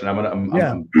got a question.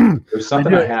 There's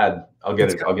something I had. I'll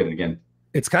get it again.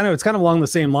 It's kind of along the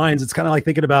same lines. It's kind of like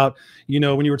thinking about,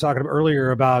 when you were talking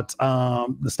earlier about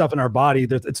the stuff in our body.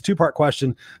 It's a 2-part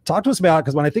question. Talk to us about,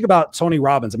 because when I think about Tony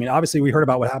Robbins, I mean, obviously we heard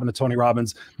about what happened to Tony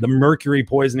Robbins, the mercury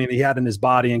poisoning that he had in his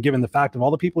body, and given the fact of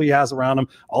all the people he has around him,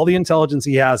 all the intelligence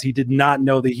he has, he did not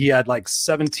know that he had like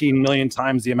 17 million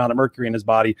times the amount of mercury in his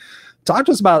body. Talk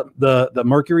to us about the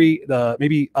mercury, the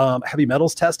maybe heavy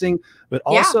metals testing, but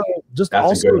also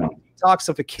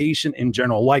detoxification in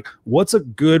general. Like, what's a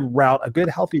good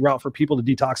healthy route for people to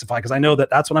detoxify? Because I know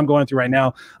that's what I'm going through right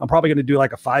now. I'm probably going to do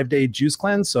like a 5-day juice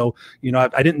cleanse. So,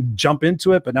 I didn't jump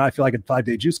into it, but now I feel like a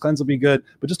 5-day juice cleanse will be good.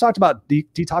 But just talked about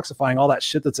detoxifying all that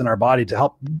shit that's in our body to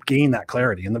help gain that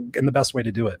clarity and the best way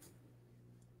to do it.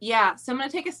 Yeah. So I'm going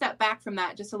to take a step back from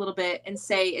that just a little bit and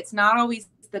say it's not always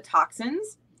the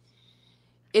toxins.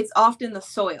 It's often the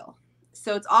soil.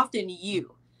 So it's often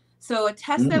you. So a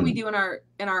test that we do in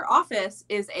our office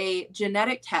is a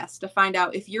genetic test to find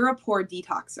out if you're a poor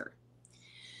detoxer.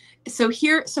 So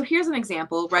here's an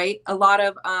example, right? A lot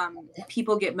of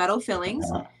people get metal fillings.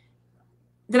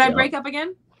 Did I break up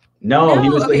again? No, he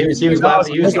was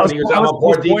laughing. He was I'm a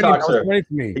poor detoxer.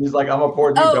 He's like, I'm a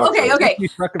poor detoxer. Oh, okay. I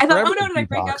thought, did I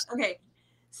break up? Okay.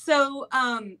 So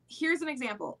here's an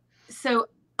example. So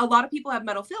a lot of people have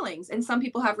metal fillings, and some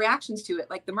people have reactions to it,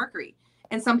 like the mercury,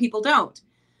 and some people don't.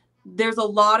 There's a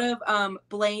lot of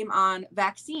blame on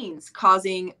vaccines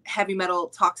causing heavy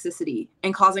metal toxicity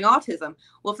and causing autism.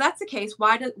 Well, if that's the case,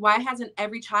 why hasn't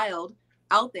every child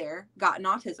out there gotten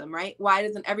autism, right? Why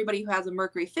doesn't everybody who has a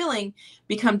mercury filling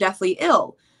become deathly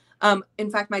ill?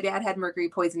 In fact, my dad had mercury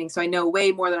poisoning, so I know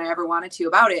way more than I ever wanted to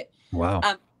about it. Wow.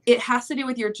 It has to do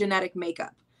with your genetic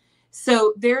makeup.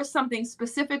 So there's something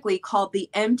specifically called the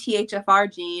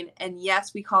MTHFR gene. And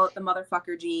yes, we call it the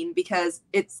motherfucker gene because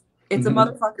it's a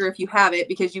motherfucker if you have it,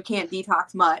 because you can't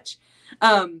detox much.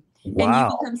 And you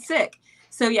become sick.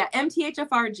 So yeah,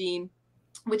 MTHFR gene,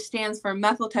 which stands for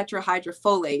methyl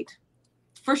tetrahydrofolate.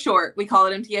 For short, we call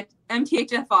it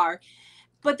MTHFR.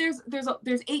 But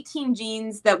there's 18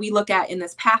 genes that we look at in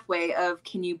this pathway of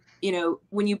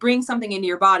when you bring something into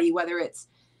your body, whether it's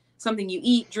something you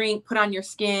eat, drink, put on your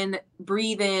skin,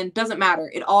 breathe in, doesn't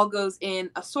matter. It all goes in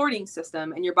a sorting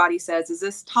system, and your body says, is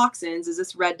this toxins? Is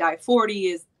this red dye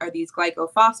 40? Are these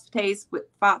glycophosphates with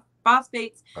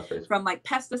phosphates from like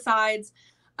pesticides?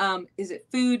 Is it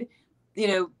food,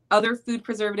 other food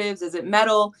preservatives? Is it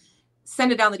metal?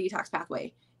 Send it down the detox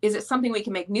pathway. Is it something we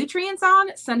can make nutrients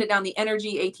on? Send it down the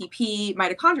energy, ATP,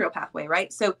 mitochondrial pathway,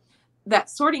 right? So that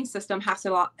sorting system has a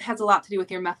lot to do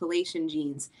with your methylation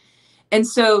genes. And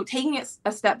so taking it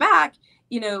a step back,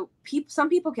 some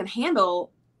people can handle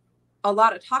a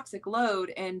lot of toxic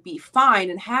load and be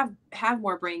fine and have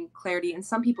more brain clarity. And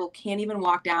some people can't even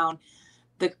walk down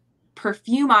the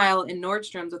perfume aisle in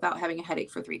Nordstrom's without having a headache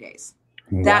for 3 days.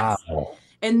 Wow.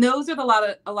 And those are a lot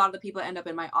of the people that end up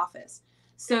in my office.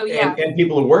 So yeah. And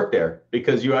people who work there,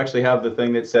 because you actually have the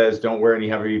thing that says don't wear any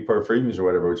heavy perfumes or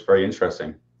whatever, which is very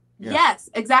interesting. Yeah. Yes,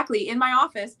 exactly. In my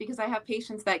office, because I have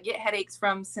patients that get headaches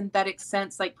from synthetic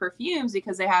scents like perfumes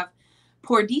because they have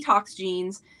poor detox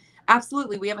genes.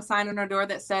 Absolutely. We have a sign on our door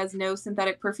that says no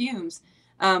synthetic perfumes.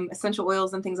 Essential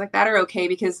oils and things like that are okay,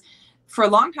 because for a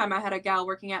long time I had a gal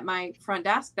working at my front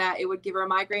desk that it would give her a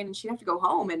migraine and she'd have to go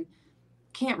home, and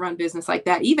can't run business like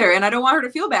that either. And I don't want her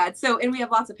to feel bad. So, and we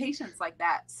have lots of patients like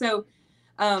that. So,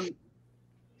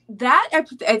 that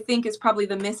I think is probably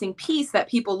the missing piece that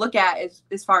people look at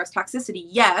as far as toxicity.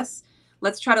 Yes,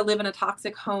 let's try to live in a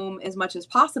toxic home as much as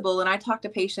possible. And I talk to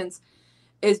patients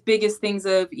as big as things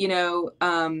of,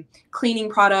 cleaning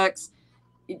products,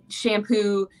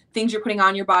 shampoo, things you're putting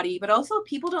on your body, but also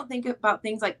people don't think about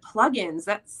things like plugins.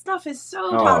 That stuff is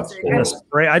so toxic.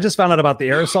 Spray. I just found out about the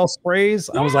aerosol sprays.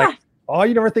 Yeah. I was like, oh,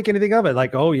 you never think anything of it.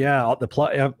 Like, oh yeah,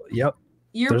 the yep.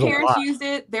 Your parents used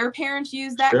it. Their parents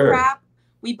used that crap.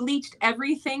 We bleached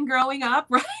everything growing up,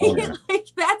 right? Oh, yeah. Like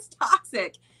that's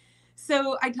toxic.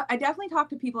 So I definitely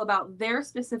talk to people about their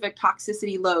specific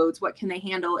toxicity loads, what can they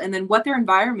handle, and then what their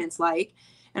environment's like.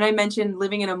 And I mentioned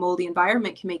living in a moldy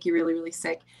environment can make you really, really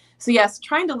sick. So yes,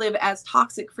 trying to live as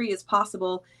toxic free as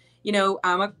possible.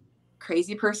 I'm a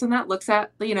crazy person that looks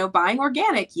at, buying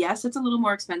organic. Yes, it's a little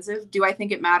more expensive. Do I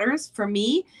think it matters? For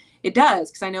me, it does,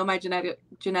 because I know my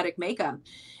genetic makeup.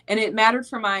 And it mattered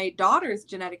for my daughter's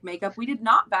genetic makeup. We did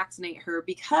not vaccinate her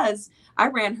because I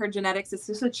ran her genetics. It's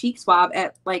just a cheek swab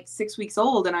at like 6 weeks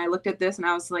old. And I looked at this and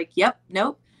I was like, yep,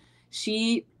 nope.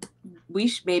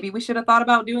 Maybe we should have thought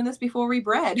about doing this before we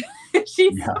bred.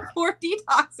 She's a poor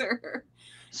detoxer.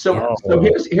 So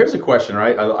here's a question,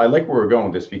 right? I like where we're going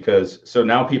with this, because so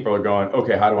now people are going,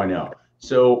 okay, how do I know?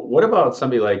 So what about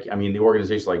somebody like, the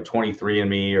organization like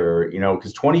 23andMe, or,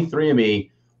 because 23andMe,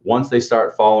 once they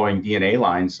start following DNA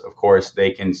lines, of course,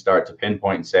 they can start to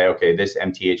pinpoint and say, okay, this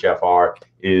MTHFR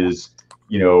is,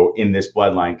 in this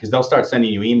bloodline, because they'll start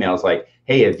sending you emails like,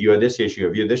 hey, if you have this issue,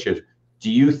 if you have this issue,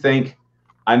 do you think,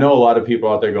 I know a lot of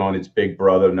people out there going, it's Big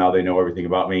Brother, now they know everything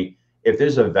about me. If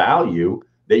there's a value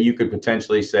that you could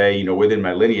potentially say, within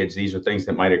my lineage, these are things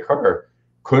that might occur,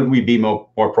 couldn't we be more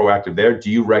proactive there? Do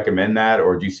you recommend that,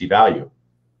 or do you see value?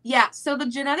 Yeah, so the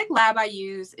genetic lab I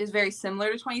use is very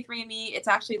similar to 23andMe. It's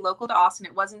actually local to Austin.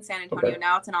 It was in San Antonio. Okay.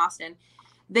 Now it's in Austin.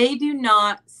 They do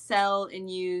not sell and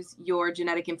use your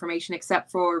genetic information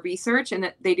except for research,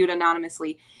 and they do it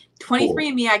anonymously.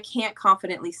 23andMe, I can't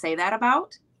confidently say that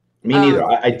about. Me neither.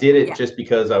 I did it just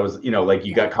because I was,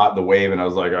 you got caught in the wave, and I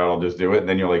was like, oh, I'll just do it. And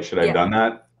then you're like, should I have done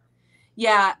that?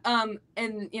 Yeah.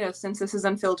 And, since this is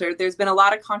Unfiltered, there's been a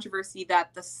lot of controversy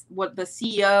that the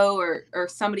CEO or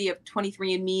somebody of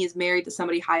 23andMe is married to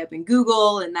somebody high up in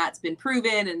Google, and that's been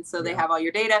proven. And so they have all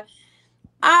your data.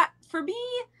 For me,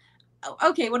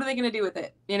 okay, what are they going to do with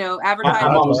it? Advertise.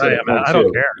 I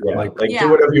don't care. Yeah. Do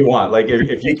whatever you want. Like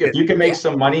if you can make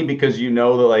some money because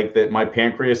that my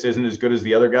pancreas isn't as good as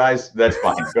the other guys, that's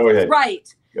fine. Go ahead.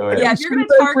 Right. Go ahead. Yeah. If you're going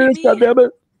to target me.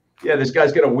 Yeah, this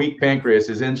guy's got a weak pancreas.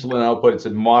 His insulin output, it's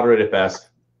moderate at best.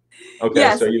 Okay,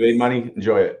 Yes. so you made money.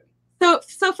 Enjoy it.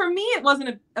 So for me, it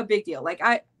wasn't a big deal. Like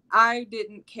I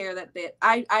didn't care that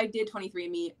I did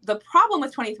 23andMe. The problem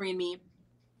with 23andMe,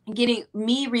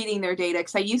 reading their data,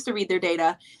 because I used to read their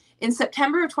data, in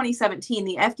September of 2017,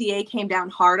 the FDA came down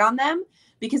hard on them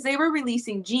because they were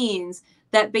releasing genes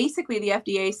that basically the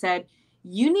FDA said,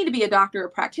 you need to be a doctor or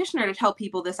practitioner to tell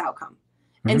people this outcome.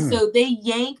 And so they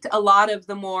yanked a lot of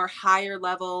the more higher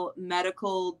level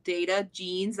medical data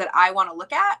genes that I want to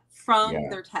look at from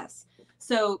their tests.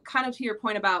 So kind of to your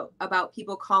point about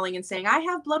people calling and saying, I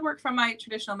have blood work from my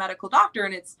traditional medical doctor,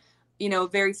 and it's, a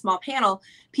very small panel.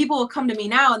 People will come to me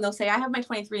now and they'll say, I have my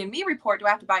 23andMe report. Do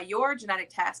I have to buy your genetic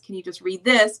test? Can you just read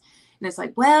this? And it's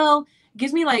like, well, it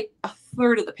gives me like a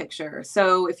third of the picture.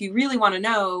 So if you really want to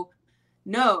know,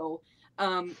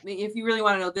 if you really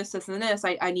want to know this, and this,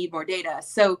 I need more data.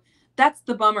 So that's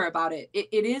the bummer about it.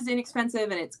 It is inexpensive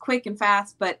and it's quick and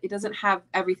fast, but it doesn't have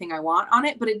everything I want on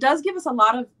it. But it does give us a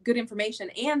lot of good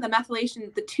information. And the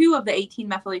methylation, the 2 of the 18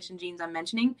 methylation genes I'm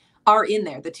mentioning are in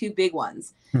there, the 2 big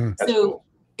ones. So cool.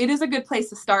 It is a good place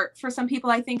to start for some people,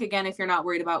 I think, again, if you're not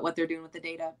worried about what they're doing with the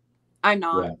data. I'm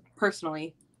not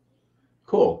personally.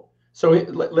 Cool. So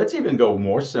let's even go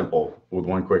more simple with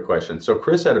one quick question. So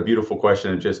Chris had a beautiful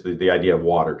question, just the idea of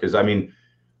water. Because I mean,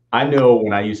 I know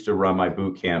when I used to run my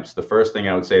boot camps, the first thing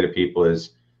I would say to people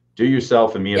is, do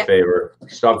yourself and me a favor.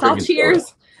 Stop drinking.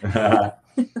 Cheers. Actually,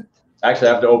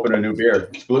 I have to open a new beer.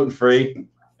 It's gluten-free.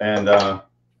 And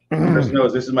Chris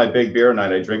knows this is my big beer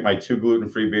night. I drink my 2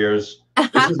 gluten-free beers.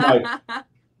 This is my...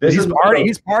 He's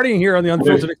partying here on the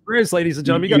Unfiltered Experience, ladies and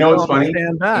gentlemen. You know what's funny?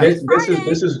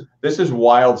 This is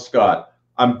wild, Scott.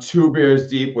 I'm 2 beers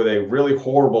deep with a really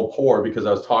horrible pour because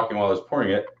I was talking while I was pouring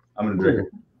it. I'm going to drink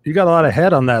it. You got a lot of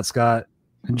head on that, Scott.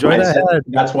 Enjoy that head.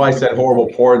 That's why I said horrible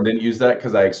pour and didn't use that,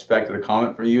 because I expected a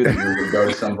comment from you that you were going to go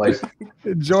to someplace.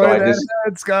 Enjoy that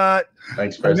head, Scott.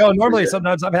 Thanks, Chris. No, normally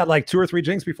sometimes I've had like 2 or 3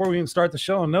 drinks before we even start the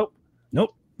show. Nope.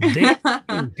 Day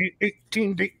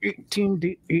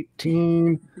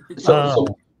 18.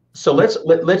 So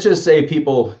let's just say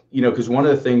people, because one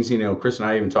of the things, Chris and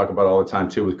I even talk about all the time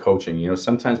too with coaching,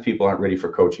 sometimes people aren't ready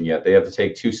for coaching yet. They have to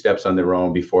take 2 steps on their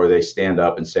own before they stand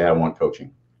up and say, I want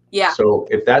coaching. Yeah. So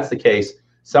if that's the case,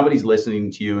 somebody's listening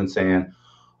to you and saying,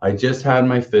 I just had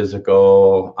my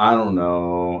physical. I don't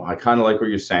know. I kind of like what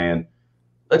you're saying.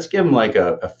 Let's give them like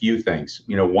a few things.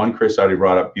 One, Chris already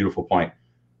brought up, beautiful point.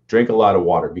 Drink a lot of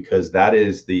water, because that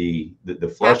is the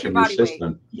flush of your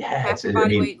system. Half your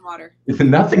body weight in water.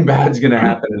 Nothing bad's going to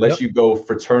happen unless you go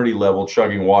fraternity level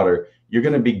chugging water. You're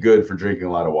going to be good for drinking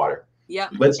a lot of water.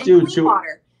 Yep. Let's do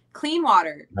clean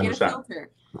water. Get 100%. A filter.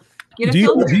 Do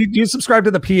you subscribe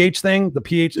to the pH thing? The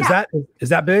pH, is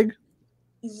that big?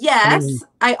 Yes.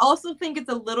 I also think it's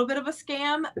a little bit of a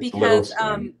scam because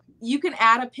you can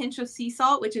add a pinch of sea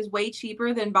salt, which is way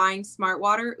cheaper than buying smart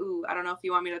water. Ooh, I don't know if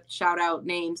you want me to shout out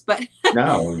names, but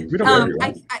no, we don't.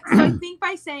 I think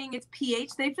by saying it's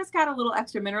pH, they've just got a little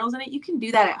extra minerals in it. You can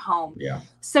do that at home. Yeah.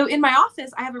 So in my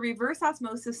office, I have a reverse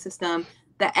osmosis system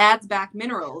that adds back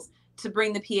minerals to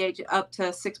bring the pH up to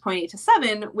 6.8 to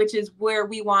 7, which is where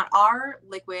we want our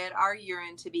liquid, our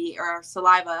urine to be, or our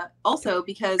saliva also,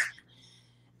 because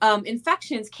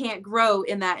infections can't grow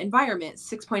in that environment.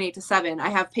 6.8 to 7. I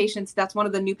have patients, that's one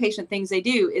of the new patient things they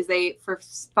do, is they, for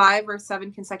 5 or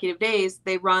 7 consecutive days,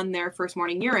 they run their first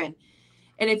morning urine.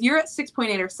 And if you're at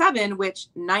 6.8 or 7, which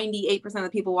 98% of the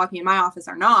people walking in my office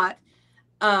are not,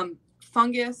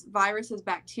 fungus, viruses,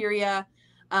 bacteria,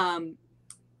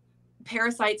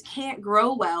 parasites can't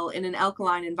grow well in an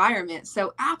alkaline environment.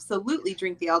 So absolutely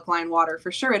drink the alkaline water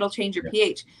for sure. It'll change your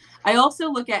pH. I also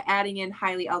look at adding in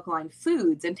highly alkaline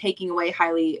foods and taking away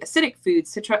highly acidic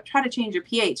foods to try to change your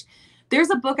pH. There's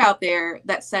a book out there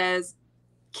that says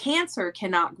cancer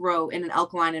cannot grow in an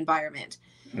alkaline environment.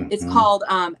 It's called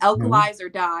Alkalize or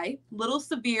Die. Little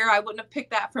severe. I wouldn't have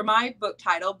picked that for my book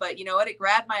title, but you know what? It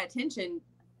grabbed my attention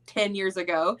 10 years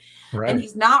ago. Right. And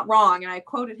he's not wrong. And I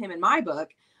quoted him in my book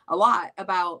a lot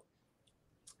about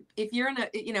if you're in a,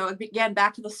 again,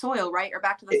 back to the soil, right? Or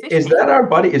back to the fish. Is that our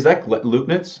buddy? Is that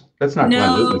Lupnitz? That's not Glenn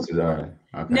Lupnitz.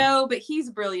 Okay. No, but he's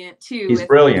brilliant too. He's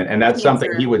brilliant. And that's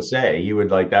something he would say. He would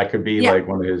that could be like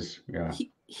one of his,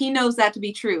 He knows that to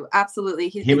be true. Absolutely.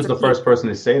 He was the first person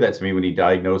to say that to me when he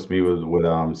diagnosed me with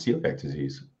celiac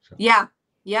disease. So. Yeah.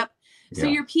 Yep. So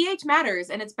your pH matters.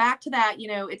 And it's back to that,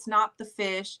 it's not the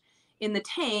fish in the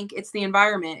tank. It's the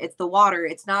environment. It's the water.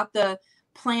 It's not the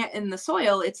plant in the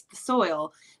soil. It's the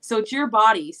soil. So it's your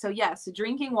body. So yes,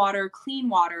 drinking water, clean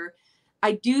water.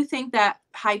 I do think that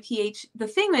high pH, the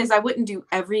thing is, I wouldn't do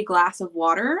every glass of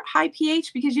water high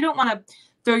pH because you don't want to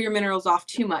throw your minerals off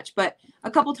too much. But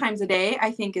a couple times a day,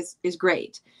 I think is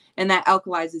great. And that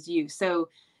alkalizes you. So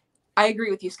I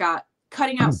agree with you, Scott.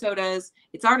 Cutting out sodas,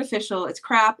 it's artificial, it's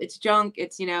crap, it's junk,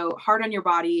 it's, hard on your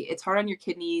body, it's hard on your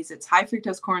kidneys, it's high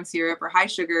fructose corn syrup or high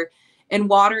sugar, and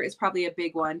water is probably a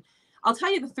big one. I'll tell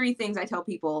you the 3 things I tell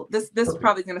people. This is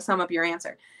probably going to sum up your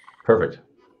answer. Perfect.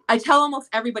 I tell almost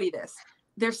everybody this.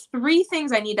 There's 3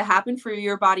 things I need to happen for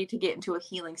your body to get into a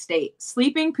healing state: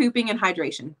 sleeping, pooping, and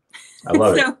hydration. I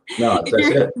love it. No, that's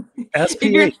it.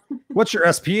 SPH. What's your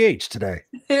SPH today?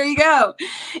 There you go.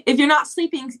 If you're not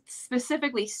sleeping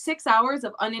specifically 6 hours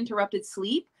of uninterrupted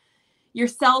sleep, your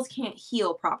cells can't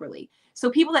heal properly. So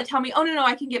people that tell me, oh, no,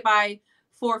 I can get by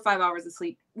 4 or 5 hours of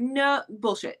sleep. No,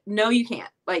 bullshit. No, you can't.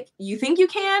 Like, you think you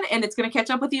can, and it's going to catch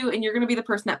up with you, and you're going to be the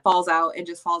person that falls out and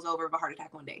just falls over of a heart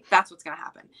attack one day. That's what's going to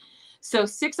happen. So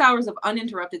 6 hours of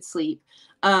uninterrupted sleep.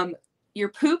 Your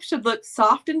poop should look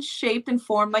soft and shaped and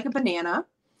formed like a banana.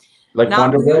 Like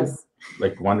Wonder Bread? I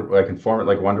can form it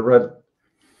like Wonder Bread?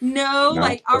 No,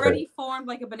 like already formed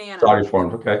like a banana. It's already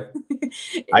formed. Okay.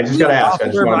 I just got to ask. I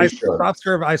just want to be sure. Soft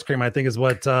serve ice cream, I think, is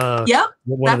what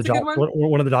one of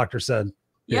the doctors said.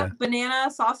 Yep. Yeah.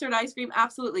 Banana, soft serve ice cream.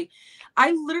 Absolutely.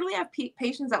 I literally have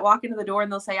patients that walk into the door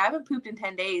and they'll say, I haven't pooped in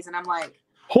 10 days. And I'm like,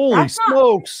 holy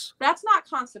smokes. That's not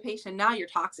constipation. Now you're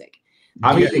toxic.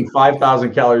 I'm eating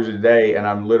 5,000 calories a day, and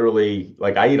I'm literally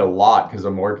like, I eat a lot because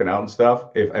I'm working out and stuff.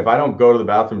 If I don't go to the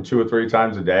bathroom 2 or 3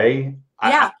 times a day,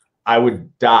 I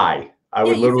would die. I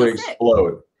would literally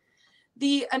explode.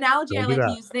 The analogy I like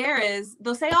to use there is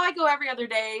they'll say, oh, I go every other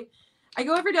day. I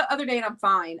go every other day and I'm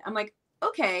fine. I'm like,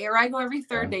 okay. Or I go every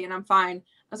third day and I'm fine. I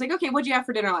was like, okay, what'd you have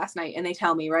for dinner last night? And they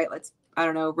tell me, right? I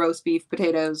don't know, roast beef,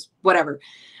 potatoes, whatever.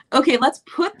 Okay, let's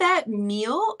put that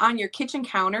meal on your kitchen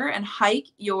counter and hike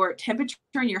your temperature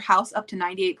in your house up to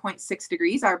 98.6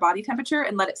 degrees, our body temperature,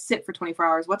 and let it sit for 24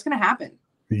 hours. What's going to happen?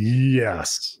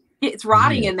 Yes. It's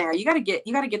rotting in there. You got to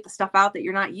get the stuff out that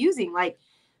you're not using. Like,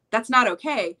 that's not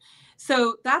okay.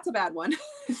 So that's a bad one.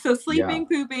 So sleeping,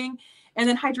 pooping, and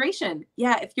then hydration.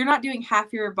 Yeah. If you're not doing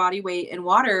half your body weight in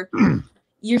water,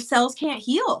 your cells can't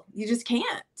heal. You just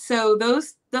can't. So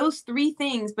those 3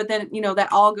 things, but then, that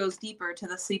all goes deeper to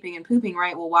the sleeping and pooping,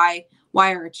 right? Well, why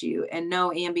aren't you? And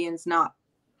no, Ambien's not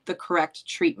the correct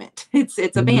treatment.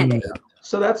 It's a Band-Aid.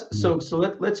 So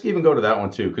let's even go to that one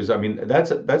too, because I mean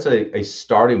that's a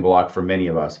starting block for many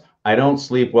of us. I don't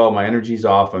sleep well, my energy's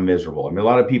off, I'm miserable. I mean, a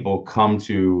lot of people come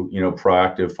to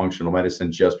proactive functional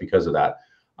medicine just because of that.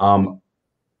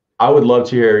 I would love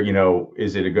to hear,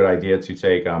 is it a good idea to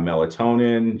take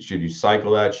melatonin? Should you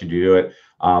cycle that? Should you do it?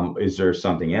 Is there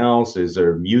something else? Is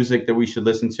there music that we should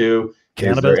listen to?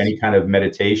 Cannabis? Is there any kind of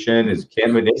meditation? Is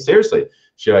cannabis? Seriously,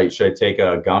 should I take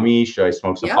a gummy? Should I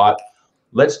smoke some pot?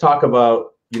 Let's talk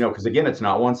about, because again, it's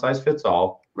not one size fits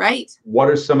all. Right. What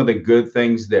are some of the good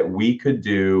things that we could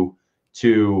do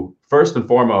to, first and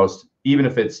foremost, even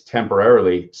if it's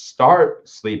temporarily, start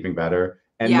sleeping better?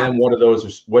 And then which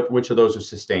of those are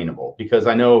sustainable? Because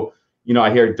I know,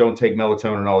 I hear don't take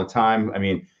melatonin all the time. I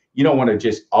mean, you don't want to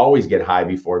just always get high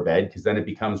before bed, because then it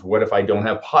becomes, what if I don't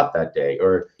have pot that day?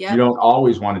 Or you don't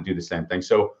always want to do the same thing.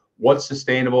 So what's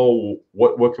sustainable?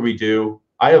 What can we do?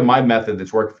 I have my method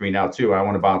that's working for me now too. I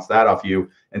want to bounce that off you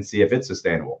and see if it's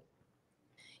sustainable.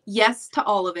 Yes to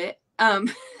all of it.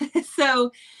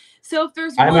 So if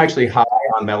there's I'm actually high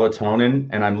on melatonin,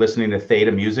 and I'm listening to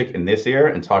theta music in this ear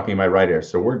and talking in my right ear.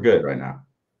 So we're good right now.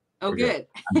 Oh, good.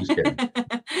 I'm just kidding.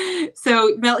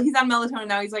 So he's on melatonin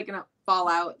now. He's like going to fall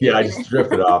out. Yeah, I just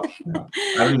drifted off.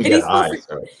 I don't even get high.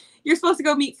 You're supposed to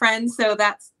go meet friends, so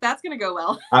that's going to go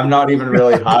well. I'm not even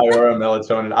really high or on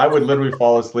melatonin. I would literally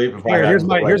fall asleep if here's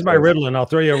my Ritalin. I'll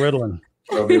throw you a Ritalin.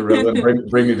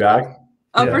 Bring me back.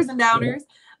 Uppers and downers.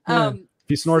 If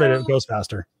you snort it goes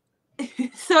faster.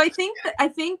 So I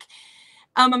think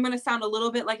I'm going to sound a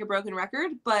little bit like a broken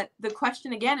record, but the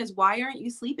question again is, why aren't you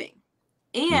sleeping?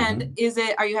 And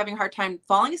are you having a hard time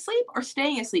falling asleep or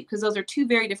staying asleep? Because those are 2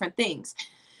 very different things.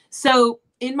 So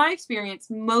in my experience,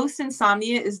 most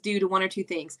insomnia is due to 1 or 2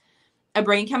 things: a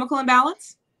brain chemical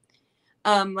imbalance,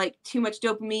 like too much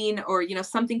dopamine, or,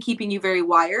 something keeping you very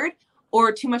wired,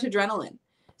 or too much adrenaline.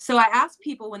 So I ask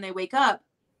people when they wake up,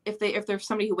 if there's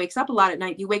somebody who wakes up a lot at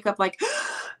night, you wake up like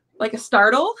a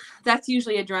startle, that's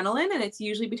usually adrenaline. And it's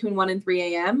usually between 1 and 3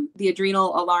 a.m., the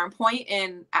adrenal alarm point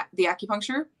in the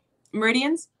acupuncture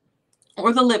meridians,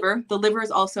 or the liver. The liver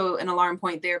is also an alarm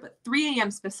point there, but 3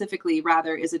 a.m. specifically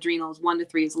rather is adrenals, 1 to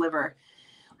 3 is liver.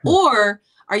 Or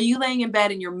are you laying in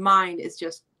bed and your mind is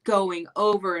just going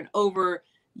over and over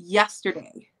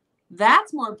yesterday?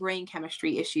 That's more brain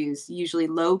chemistry issues, usually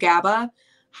low GABA,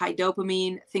 high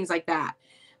dopamine, things like that.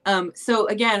 So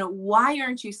again, why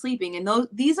aren't you sleeping? And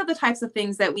these are the types of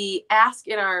things that we ask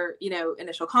in our,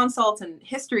 initial consults and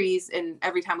histories and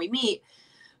every time we meet,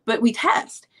 but we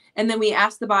test. And then we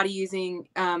ask the body using,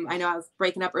 I know I was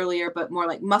breaking up earlier, but more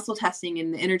like muscle testing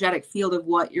in the energetic field of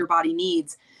what your body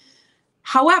needs.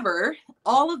 However,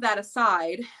 all of that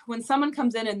aside, when someone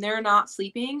comes in and they're not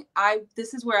sleeping,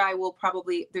 this is where I will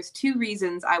there's 2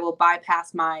 reasons I will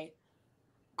bypass my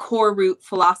core root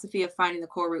philosophy of finding the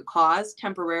core root cause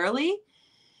temporarily.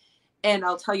 And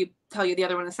I'll tell you the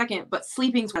other one in a second, but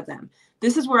sleeping's one of them.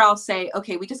 This is where I'll say,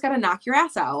 okay, we just got to knock your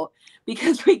ass out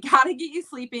because we got to get you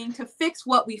sleeping to fix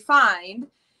what we find.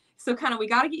 So we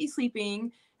got to get you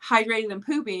sleeping, hydrated and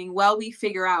pooping while we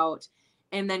figure out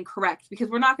and then correct, because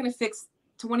we're not going to fix,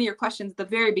 to one of your questions at the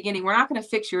very beginning, we're not going to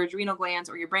fix your adrenal glands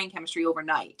or your brain chemistry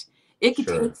overnight. It could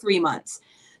take 3 months.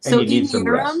 So in the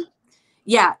interim,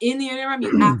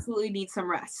 you absolutely need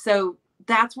some rest. So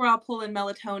that's where I'll pull in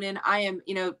melatonin. I am,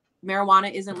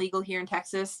 marijuana isn't legal here in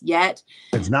Texas yet.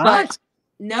 It's not? But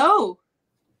no.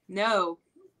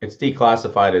 It's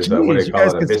declassified as what do you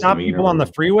guys can stop misdemeanor. people on the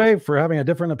freeway for having a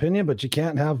different opinion, but you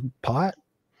can't have pot?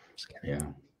 Yeah.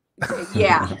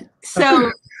 Yeah.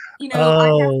 So, I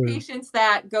have patients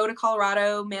that go to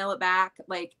Colorado, mail it back.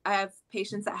 Like I have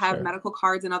patients that have medical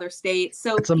cards in other states.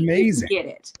 So it's amazing. Get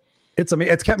it.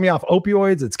 It's kept me off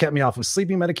opioids. It's kept me off of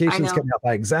sleeping medications. It's kept me off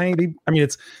anxiety. I mean,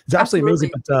 it's absolutely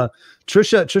amazing. But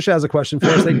Trisha has a question for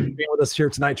us. Thank you for being with us here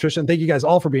tonight, Trisha. And thank you guys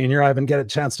all for being here. I haven't get a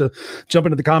chance to jump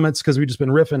into the comments because we've just been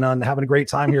riffing on having a great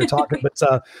time here talking.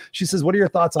 But she says, what are your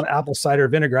thoughts on apple cider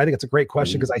vinegar? I think it's a great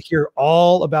question because I hear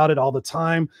all about it all the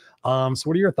time. So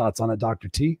what are your thoughts on it, Dr.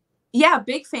 T? Yeah,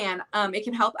 big fan. It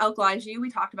can help alkalize you.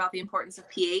 We talked about the importance of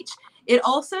pH. It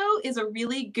also is a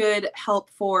really good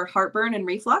help for heartburn and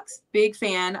reflux. Big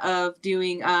fan of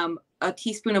doing a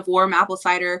teaspoon of warm apple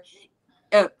cider,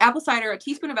 a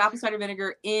teaspoon of apple cider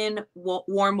vinegar in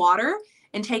warm water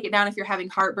and take it down if you're having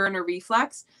heartburn or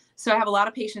reflux. So I have a lot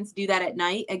of patients do that at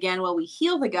night, again, while we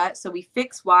heal the gut. So we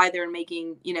fix why they're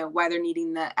making, why they're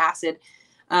needing the acid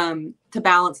to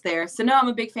balance there. So no, I'm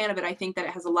a big fan of it. I think that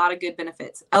it has a lot of good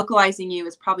benefits. Alkalizing you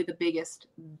is probably the biggest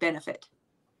benefit.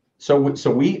 So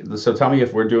tell me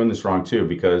if we're doing this wrong too,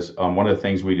 because one of the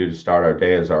things we do to start our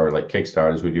day as our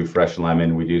kickstart is we do fresh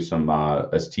lemon. We do some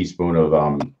a teaspoon of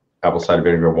apple cider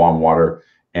vinegar, warm water,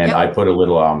 and I put a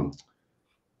little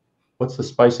what's the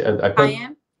spice?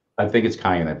 Cayenne. I think it's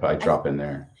cayenne. I drop in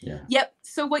there. Yeah. Yep.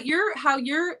 So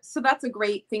so that's a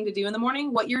great thing to do in the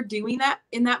morning. What you're doing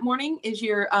in that morning is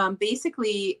you're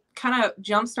basically kind of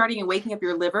jump starting and waking up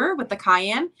your liver with the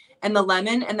cayenne and the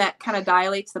lemon, and that kind of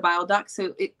dilates the bile duct.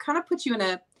 So it kind of puts you in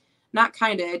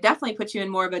it definitely puts you in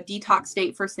more of a detox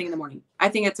state first thing in the morning. I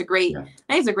think it's a great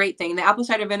thing. The apple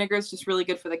cider vinegar is just really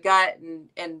good for the gut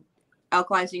and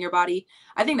alkalizing your body.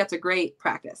 I think that's a great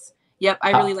practice. Yep,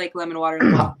 I really like lemon water.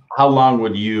 How long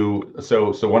would you?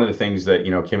 So one of the things that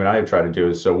Kim and I have tried to do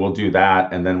is, so we'll do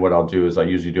that, and then what I'll do is I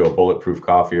usually do a bulletproof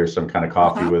coffee or some kind of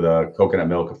coffee with a coconut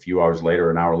milk a few hours later,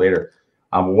 an hour later.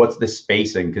 What's the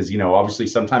spacing? Because obviously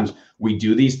sometimes we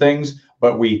do these things,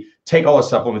 but we take all the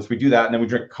supplements, we do that, and then we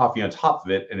drink coffee on top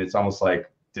of it, and it's almost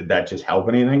like, did that just help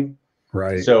anything?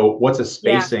 Right. So what's a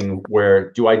spacing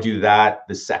where do I do that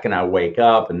the second I wake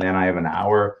up, and then I have an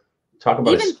hour? Talk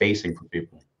about a spacing for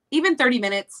people. Even 30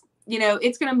 minutes,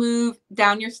 it's going to move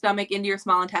down your stomach into your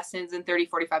small intestines in 30,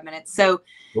 45 minutes. So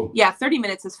 30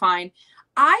 minutes is fine.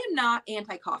 I am not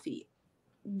anti-coffee.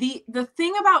 The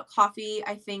thing about coffee,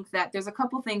 I think that there's a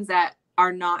couple things that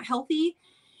are not healthy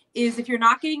is if you're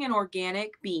not getting an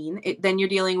organic bean, then you're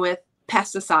dealing with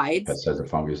pesticides.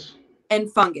 Pesticides and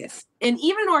fungus. And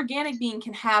even an organic bean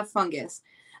can have fungus.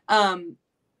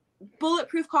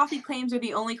 Bulletproof coffee claims are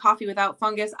the only coffee without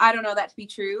fungus. I don't know that to be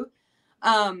true.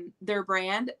 Their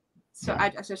brand. So I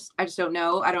just don't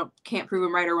know. Can't prove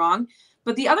them right or wrong.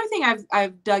 But the other thing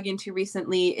I've dug into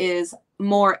recently is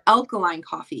more alkaline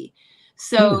coffee.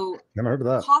 So never heard of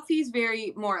that. Coffee's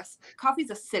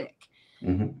acidic.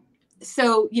 Mm-hmm.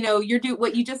 So,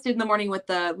 what you just did in the morning with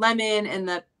the lemon and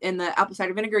the apple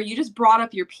cider vinegar, you just brought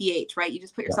up your pH, right? You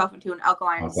just put yourself into an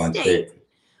alkaline state,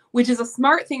 which is a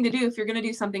smart thing to do if you're going to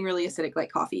do something really acidic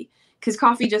like coffee, because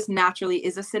coffee just naturally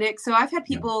is acidic. So I've had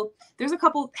people, there's a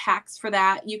couple hacks for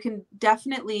that. You can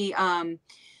definitely,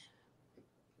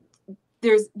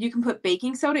 you can put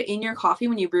baking soda in your coffee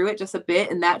when you brew it just a bit,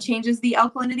 and that changes the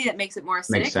alkalinity. That makes it more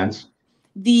acidic. Makes sense.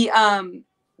 The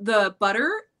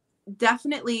butter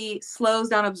definitely slows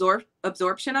down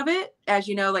absorption of it, as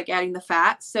like adding the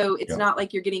fat. So it's not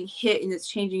like you're getting hit and it's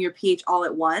changing your pH all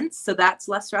at once. So that's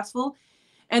less stressful.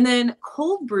 And then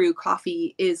cold brew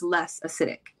coffee is less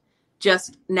acidic.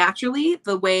 just naturally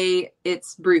the way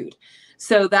it's brewed.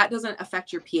 So that doesn't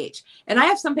affect your pH. And I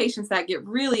have some patients that get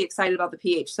really excited about the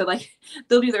pH. So like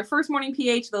they'll do their first morning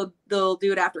pH, they'll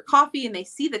do it after coffee and they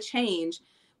see the change.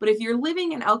 But if you're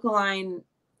living an alkaline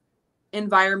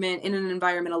environment, in an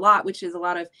environment a lot, which is a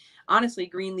lot of honestly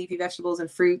green leafy vegetables and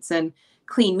fruits and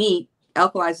clean meat,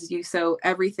 alkalizes you. So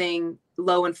everything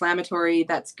low inflammatory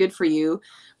that's good for you,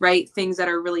 right? Things that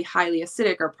are really highly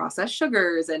acidic are processed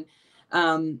sugars and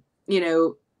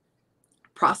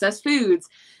processed foods.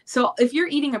 So if you're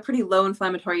eating a pretty low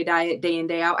inflammatory diet day in,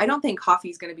 day out, I don't think coffee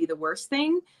is going to be the worst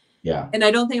thing. Yeah. And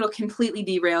I don't think it'll completely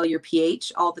derail your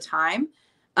pH all the time.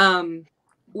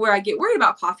 Where I get worried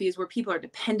about coffee is where people are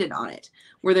dependent on it,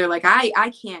 where they're like,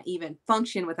 I can't even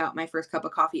function without my first cup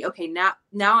of coffee. Okay. Now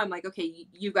I'm like, okay,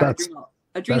 you've got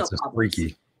adrenal problems.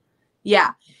 Freaky.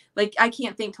 Yeah. Like I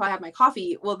can't think till I have my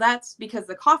coffee. Well, that's because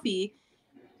the coffee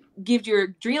gives your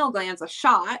adrenal glands a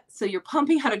shot. So you're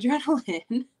pumping out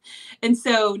adrenaline. And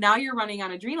so now you're running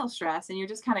on adrenal stress and you're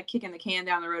just kind of kicking the can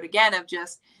down the road again of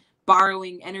just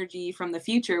borrowing energy from the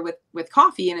future with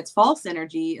coffee, and it's false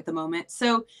energy at the moment.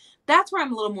 So that's where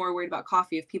I'm a little more worried about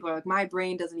coffee. If people are like, my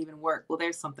brain doesn't even work. Well,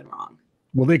 there's something wrong.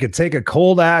 Well, they could take a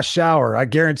cold ass shower. I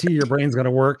guarantee your brain's going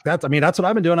to work. That's what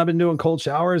I've been doing. I've been doing cold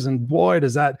showers, and boy,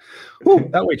 does that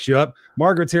wakes you up.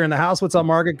 Margaret's here in the house. What's up,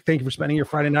 Margaret? Thank you for spending your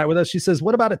Friday night with us. She says,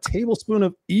 what about a tablespoon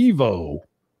of Evo?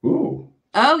 Ooh.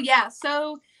 Oh yeah.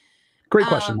 So great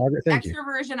question, Margaret. Thank you.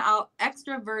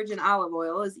 Extra virgin olive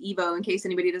oil is Evo, in case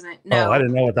anybody doesn't know. Oh, I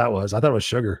didn't know what that was. I thought it was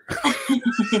sugar. You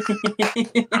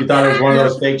thought it was one of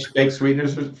those fake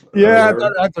sweeteners? Yeah,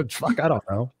 I don't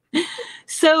know.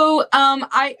 So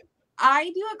I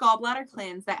do a gallbladder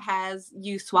cleanse that has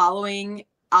you swallowing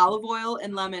olive oil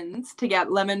and lemons to get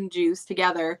lemon juice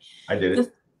together. I did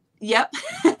it. Yep.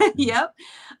 Yep.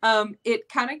 It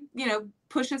kind of,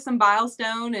 pushes some bile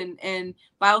stone and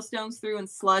bile stones through and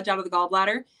sludge out of the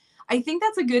gallbladder. I think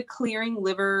that's a good clearing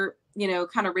liver,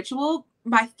 kind of ritual.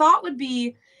 My thought would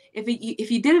be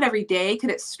if you did it every day,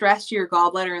 could it stress your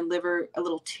gallbladder and liver a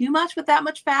little too much with that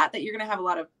much fat that you're going to have a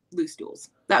lot of loose stools?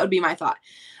 That would be my thought.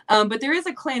 But there is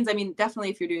a cleanse. I mean,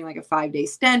 definitely if you're doing like a 5-day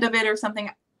stint of it or something,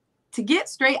 to get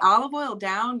straight olive oil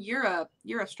down, you're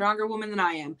a stronger woman than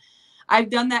I am. I've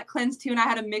done that cleanse too, and I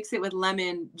had to mix it with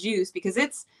lemon juice because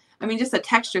it's, just a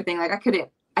texture thing. Like I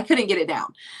couldn't get it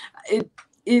down.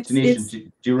 Tenesha, do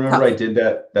you remember tough. I did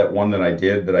that one that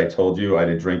I told you I had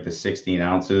to drink the 16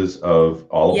 ounces of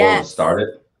olive oil to start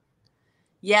it?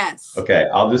 Yes. Okay,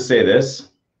 I'll just say this.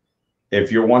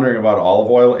 If you're wondering about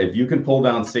olive oil, if you can pull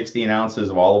down 16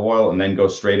 ounces of olive oil and then go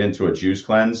straight into a juice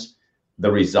cleanse,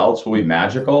 the results will be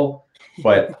magical.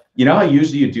 But you know how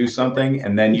usually you do something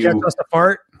and then you can't trust a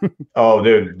fart? Oh,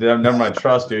 dude, never mind.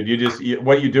 Trust, dude.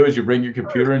 What you do is you bring your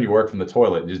computer and you work from the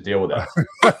toilet and just deal with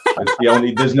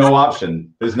it. There's no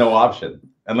option. There's no option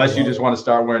unless you just want to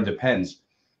start wearing Depends.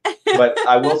 But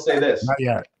I will say this. Not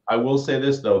yet. I will say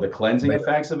this though, the cleansing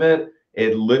effects of it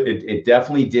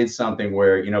definitely did something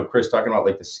where, Chris talking about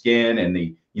like the skin and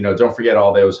the, don't forget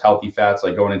all those healthy fats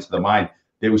like going into the mind.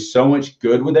 There was so much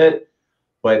good with it,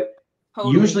 but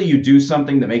usually you do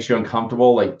something that makes you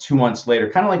uncomfortable like 2 months later,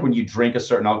 kind of like when you drink a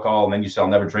certain alcohol and then you say, I'll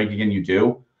never drink again, you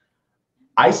do.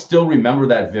 I still remember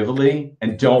that vividly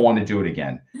and don't want to do it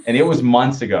again. And it was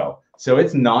months ago. So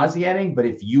it's nauseating, but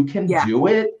if you can do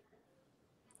it,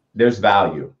 there's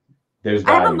value. There's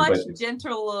value. I have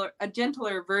a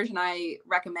gentler version I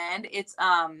recommend. It's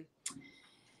a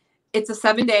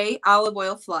 7-day olive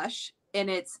oil flush, and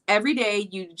it's every day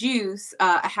you juice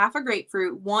a half a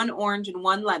grapefruit, 1 orange and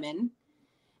 1 lemon,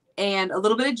 and a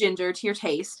little bit of ginger to your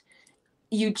taste.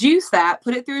 You juice that,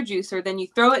 put it through a juicer, then you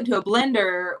throw it into a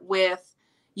blender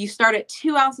you start at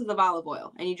 2 ounces of olive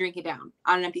oil and you drink it down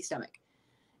on an empty stomach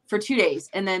for 2 days.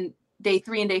 And then day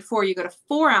 3 and day 4, you go to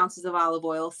 4 ounces of olive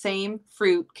oil, same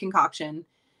fruit concoction.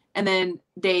 And then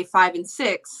day 5 and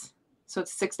 6, so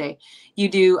it's 6-day, you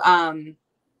do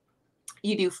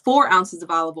 4 ounces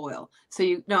of olive oil.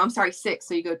 6.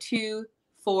 So you go 2,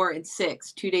 4, and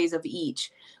 6, 2 days of each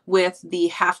with the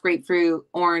half grapefruit,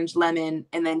 orange, lemon,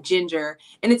 and then ginger.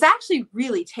 And it's actually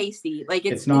really tasty. Like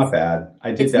it's not bad.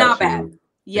 I did that too. It's not bad.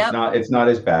 Yep. It's not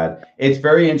as bad. It's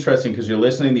very interesting because you're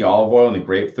listening to the olive oil and the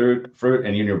grapefruit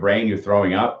and in your brain, you're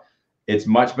throwing up. It's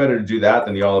much better to do that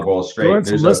than the olive oil straight. There's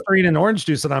some Listerine and orange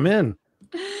juice and I'm in.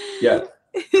 Yeah.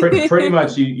 Pretty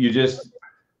much you just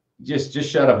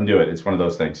shut up and do it. It's one of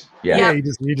those things. Yeah.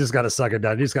 You just got to suck it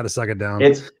down. You just got to suck it down.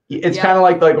 It's kind of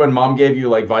like when mom gave you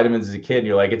like vitamins as a kid and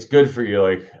you're like, it's good for you.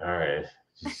 Like, all right.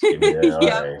 Just give me that. All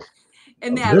right.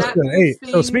 And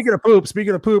So speaking of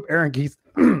poop, Aaron Keith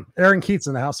Aaron Keats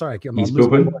in the house. Sorry, he's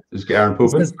pooping. Is Aaron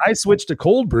pooping? I switched to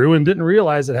cold brew and didn't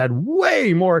realize it had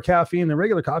way more caffeine than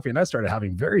regular coffee, and I started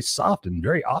having very soft and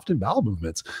very often bowel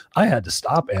movements. I had to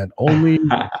stop and only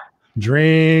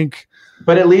drink.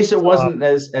 But at least it wasn't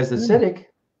as acidic.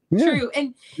 Yeah. True,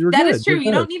 and that is true.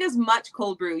 You don't need as much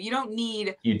cold brew. You don't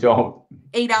need 8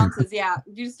 ounces. Yeah,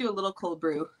 you just do a little cold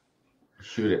brew.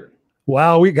 Shoot it.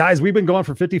 Wow, we've been going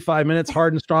for 55 minutes,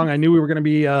 hard and strong. I knew we were going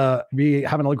to be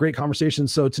having a great conversation.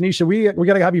 So Tenesha, we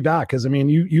got to have you back because I mean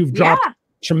you've dropped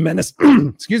tremendous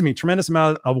tremendous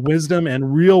amount of wisdom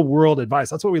and real world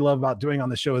advice. That's what we love about doing on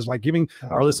the show, is like giving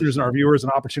our listeners and our viewers an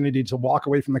opportunity to walk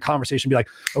away from the conversation and be like,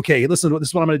 okay, listen, this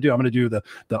is what I'm going to do. I'm going to do the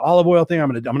olive oil thing.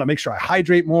 I'm going to make sure I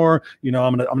hydrate more. You know,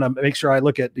 I'm going to make sure I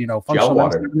look at, functional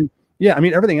water. Yeah, I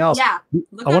mean everything else. Yeah.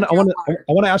 I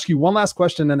want to ask you one last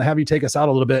question and have you take us out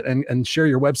a little bit and share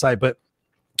your website. But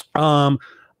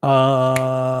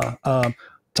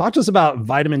talk to us about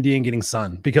vitamin D and getting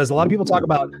sun, because a lot of people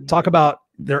talk about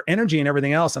their energy and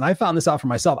everything else. And I found this out for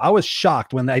myself. I was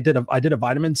shocked when I did a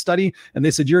vitamin study and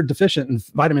they said you're deficient in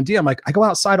vitamin D. I'm like, I go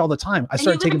outside all the time. I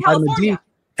started taking vitamin D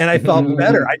and I felt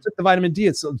better. I took the vitamin D.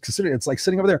 It's like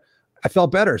sitting over there. I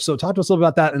felt better. So talk to us a little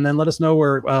about that, and then let us know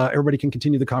where everybody can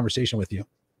continue the conversation with you.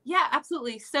 Yeah,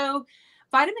 absolutely. So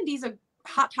vitamin D is a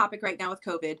hot topic right now with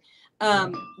COVID.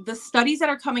 The studies that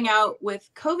are coming out with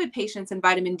COVID patients and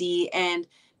vitamin D and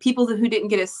people who didn't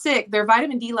get as sick, their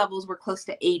vitamin D levels were close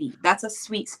to 80. That's a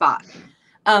sweet spot.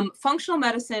 Functional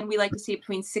medicine, we like to see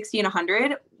between 60 and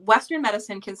 100. Western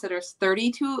medicine considers 30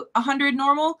 to 100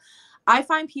 normal. I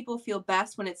find people feel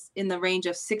best when it's in the range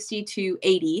of 60 to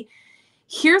 80.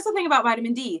 Here's the thing about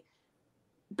vitamin D.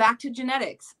 Back to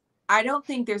genetics. I don't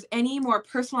think there's any more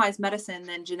personalized medicine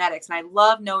than genetics. And I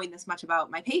love knowing this much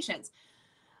about my patients.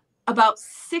 About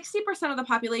 60% of the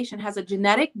population has a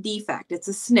genetic defect. It's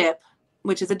a SNP,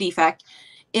 which is a defect.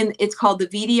 It's called the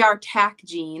VDR-TAC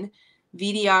gene,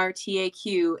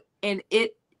 VDR-TAQ. And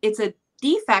it's a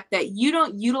defect that you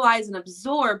don't utilize and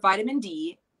absorb vitamin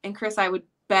D. And Chris, I would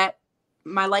bet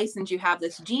my license you have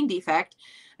this gene defect.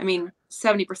 I mean,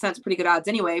 70% is pretty good odds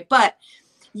anyway, but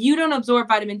you don't absorb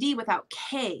vitamin D without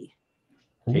K.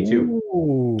 K2.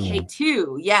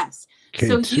 K2, yes.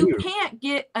 K2. So you can't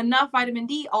get enough vitamin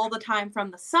D all the time from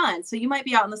the sun. So you might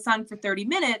be out in the sun for 30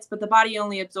 minutes, but the body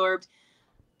only absorbed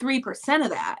 3%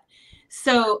 of that.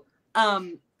 So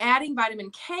adding vitamin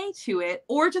K to it,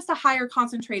 or just a higher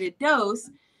concentrated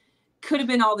dose, could have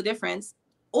been all the difference.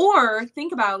 Or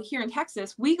think about here in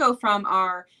Texas, we go from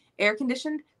our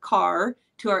air-conditioned car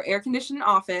to our air-conditioned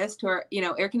office, to our,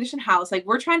 air-conditioned house. Like,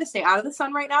 we're trying to stay out of the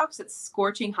sun right now because it's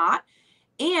scorching hot.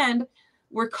 And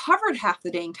we're covered half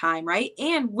the dang time, right?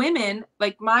 And women,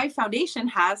 like my foundation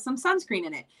has some sunscreen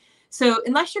in it. So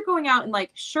unless you're going out in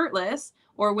like shirtless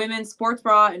or women's sports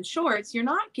bra and shorts, you're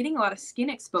not getting a lot of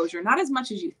skin exposure, not as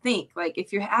much as you think. Like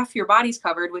if you're half your body's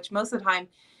covered, which most of the time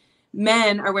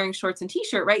men are wearing shorts and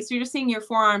t-shirt, right? So you're just seeing your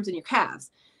forearms and your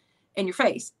calves and your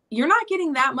face. You're not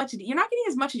getting that much. You're not getting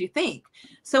as much as you think.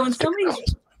 So when somebody's,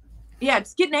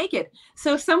 just get naked.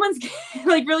 So if someone's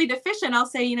like really deficient, I'll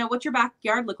say, what's your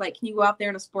backyard look like? Can you go out there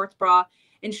in a sports bra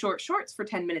and short shorts for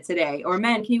 10 minutes a day? Or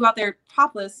men, can you go out there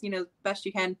topless, best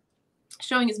you can,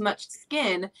 showing as much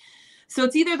skin? So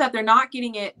it's either that they're not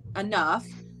getting it enough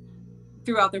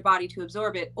throughout their body to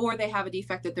absorb it, or they have a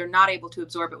defect that they're not able to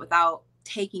absorb it without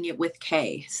taking it with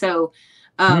K. So,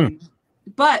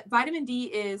 but vitamin D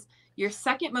is your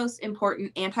second most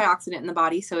important antioxidant in the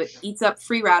body. So it eats up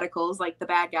free radicals, like the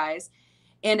bad guys,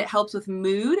 and it helps with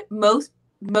mood. Most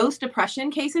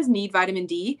depression cases need vitamin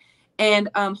D, and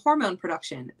hormone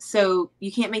production. So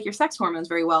you can't make your sex hormones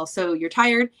very well. So you're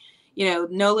tired,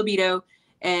 no libido,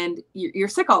 and you're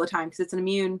sick all the time because it's an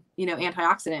immune,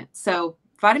 antioxidant. So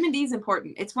vitamin D is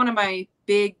important. It's one of my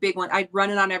big ones. I'd run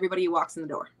it on everybody who walks in the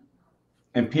door.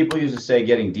 And people used to say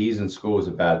getting D's in school is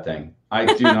a bad thing.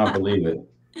 I do not believe it.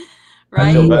 Right.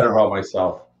 I feel better about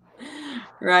myself.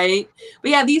 Right.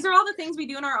 But yeah, these are all the things we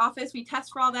do in our office. We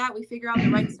test for all that. We figure out the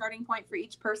right starting point for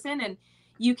each person. And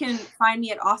you can find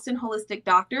me at Austin Holistic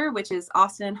Doctor, which is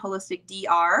Austin Holistic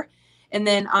DR. And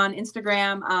then on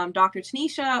Instagram, Dr.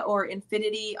 Tenesha, or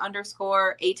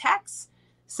Infinity_ATEX.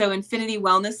 So Infinity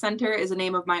Wellness Center is the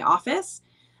name of my office.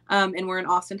 And we're in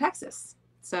Austin, Texas.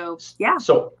 So, yeah.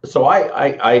 So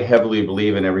I heavily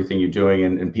believe in everything you're doing,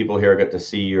 and people here get to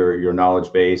see your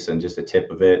knowledge base and just a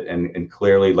tip of it. And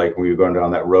clearly, like when we were going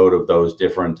down that road of those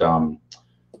different,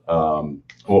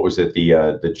 what was it?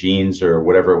 The genes or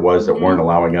whatever it was that weren't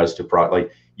allowing us to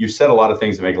you said a lot of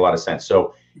things that make a lot of sense.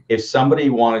 So if somebody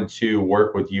wanted to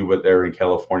work with you, but they're in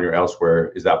California or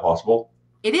elsewhere, is that possible?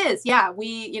 It is. Yeah.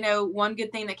 We, one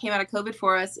good thing that came out of COVID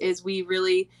for us is we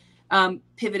really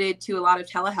pivoted to a lot of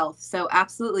telehealth. So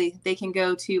absolutely, they can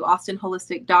go to Austin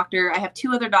Holistic Doctor. I have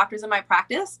 2 other doctors in my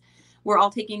practice. We're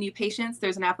all taking new patients.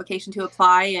 There's an application to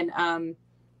apply and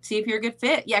see if you're a good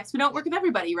fit. Yeah, because we don't work with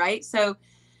everybody, right? So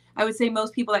I would say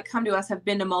most people that come to us have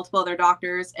been to multiple other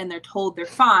doctors and they're told they're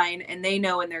fine, and they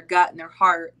know in their gut and their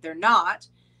heart they're not.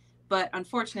 But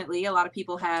unfortunately, a lot of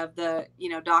people have the,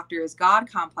 doctor is God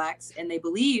complex, and they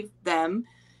believe them,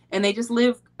 and they just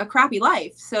live a crappy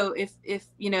life. So if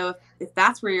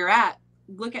that's where you're at,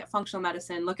 look at functional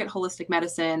medicine, look at holistic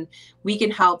medicine. We can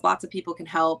help. Lots of people can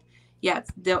help. Yeah,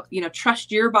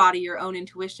 trust your body, your own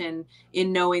intuition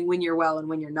in knowing when you're well and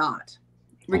when you're not,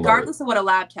 regardless of what a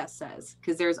lab test says,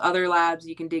 because there's other labs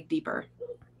you can dig deeper.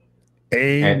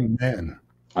 Amen.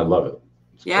 I love it.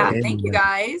 Yeah, Amen. thank you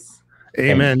guys.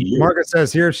 Amen. Margaret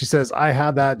says here, she says, I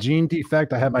have that gene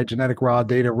defect. I have my genetic raw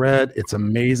data read. It's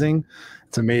amazing.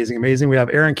 It's amazing. Amazing. We have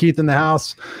Aaron Keith in the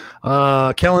house.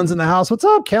 Kellen's in the house. What's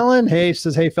up, Kellen? Hey, she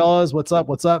says, hey, fellas. What's up?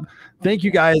 What's up? Thank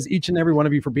you guys, each and every one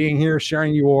of you, for being here,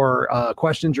 sharing your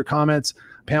questions, your comments.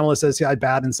 Pamela says, yeah, I had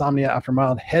bad insomnia after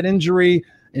mild head injury.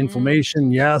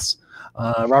 Inflammation, yes.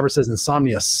 Robert says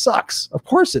insomnia sucks. Of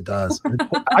course it does.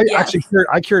 Actually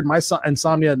cured my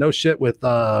insomnia, no shit, with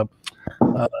Vicks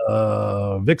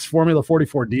Formula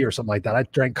 44D or something like that. I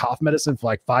drank cough medicine for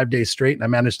like 5 days straight, and I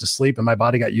managed to sleep, and my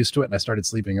body got used to it, and I started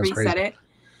sleeping. It was crazy.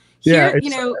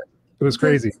 It was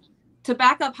crazy. To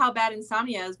back up how bad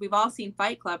insomnia is, we've all seen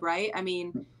Fight Club, right? I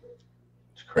mean,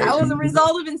 that was a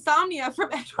result of insomnia from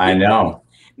Edward. I know.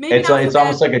 It's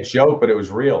almost like a joke, but it was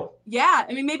real. Yeah,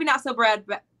 I mean, maybe not so bad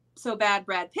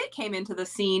Brad Pitt came into the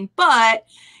scene, but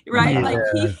right, like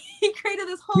he created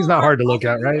this whole. He's not hard to look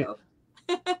at, right?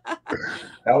 That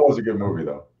was a good movie,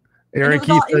 though. Aaron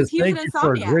Keith says, thank you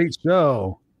for a great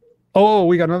show. Oh,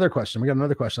 we got another question. I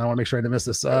want to make sure I didn't miss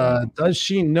this. Does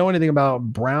she know anything about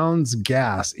Brown's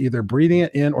gas? Either breathing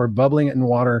it in or bubbling it in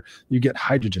water, you get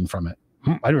hydrogen from it.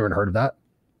 I've never heard of that.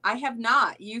 I have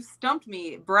not. You stumped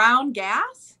me. Brown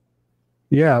gas?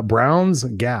 Yeah, Brown's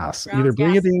gas. Either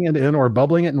breathing it in or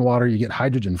bubbling it in water, you get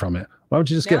hydrogen from it. Why don't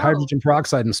you just get hydrogen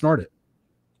peroxide and snort it?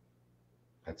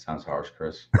 That sounds harsh,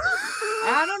 Chris.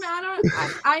 I don't know.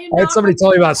 I had somebody tell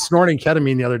me about snorting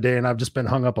ketamine the other day, and I've just been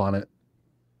hung up on it.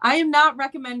 I am not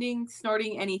recommending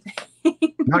snorting anything.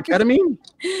 Not ketamine?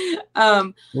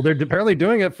 Well, they're apparently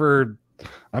doing it for.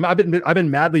 I've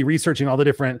been madly researching all the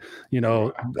different,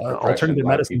 alternative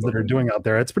medicines that are doing out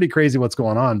there. It's pretty crazy what's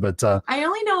going on, but I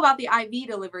only know about the IV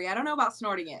delivery. I don't know about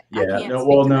snorting it. Yeah,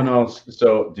 no.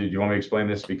 So, do you want me to explain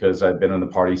this? Because I've been on the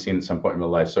party scene at some point in my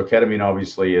life. So, ketamine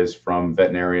obviously is from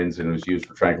veterinarians and it was used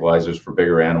for tranquilizers for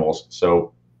bigger animals.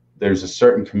 So, there's a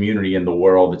certain community in the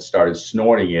world that started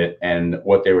snorting it, and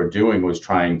what they were doing was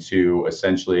trying to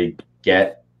essentially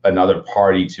get another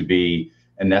party to be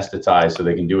anesthetized so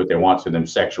they can do what they want to them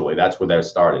sexually. That's where that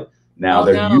started. Now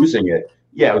using it.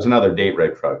 Yeah, it was another date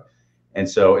rape drug. And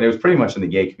it was pretty much in the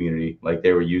gay community. Like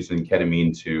they were using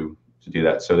ketamine to do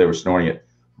that. So they were snorting it.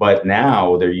 But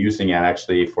now they're using it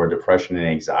actually for depression and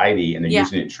anxiety, and they're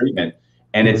using it in treatment.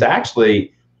 And it's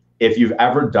actually, if you've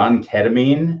ever done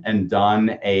ketamine and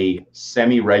done a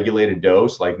semi-regulated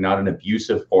dose, like not an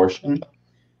abusive portion,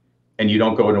 and you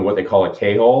don't go into what they call a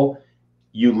K-hole,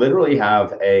 you literally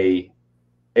have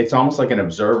it's almost like an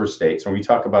observer state. So when we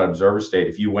talk about observer state,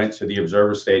 if you went to the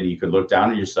observer state and you could look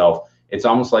down at yourself, it's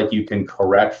almost like you can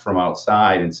correct from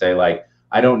outside and say, like,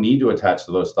 I don't need to attach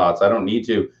to those thoughts. I don't need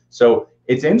to. So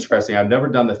it's interesting. I've never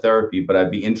done the therapy, but I'd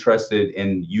be interested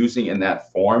in using it in that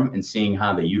form and seeing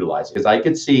how they utilize it. Because I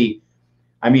could see,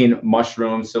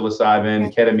 mushrooms,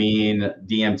 psilocybin, ketamine,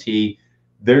 DMT,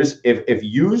 if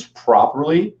used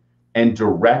properly and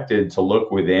directed to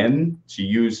look within, to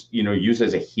use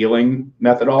as a healing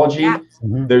methodology,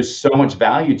 there's so much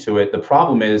value to it. The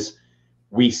problem is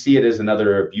we see it as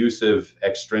another abusive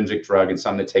extrinsic drug and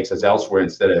something that takes us elsewhere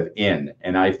instead of in.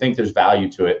 And I think there's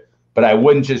value to it, but I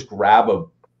wouldn't just grab a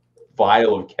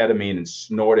vial of ketamine and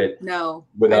snort it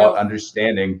without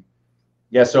understanding.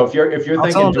 Yeah. So if you're thinking,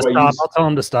 I'll tell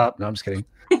them to stop. No, I'm just kidding.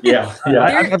 Yeah.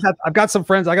 I've got some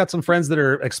friends. I got some friends that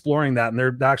are exploring that, and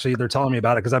they're telling me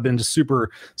about it because I've been just super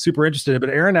interested. But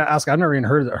Aaron asked, I've never even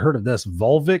heard of this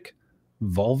vulvic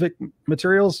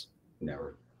materials.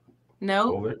 Never.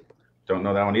 No. Vulvic? Don't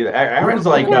know that one either. Aaron's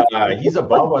like he's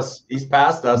above us. He's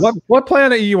past us. What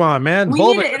planet are you on, man? We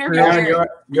need to interview.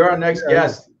 You're our next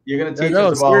guest. You're gonna teach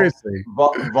us about seriously.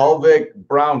 Vulvic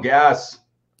brown gas.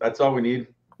 That's all we need.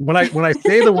 When I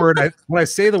say the word,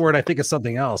 I think of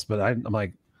something else. But I'm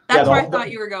like. That's where I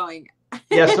thought you were going.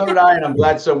 Yeah, so did I, and I'm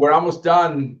glad. So we're almost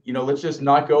done. Let's just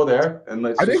not go there, and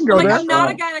let's. I didn't go there. I'm not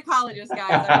a gynecologist,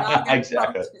 guys. I'm not a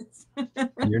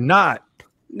gynecologist. You're not.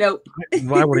 Nope.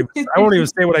 I won't even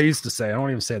say what I used to say. I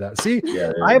won't even say that. See,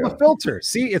 I have a filter.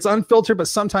 See, it's unfiltered, but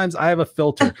sometimes I have a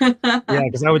filter. Yeah,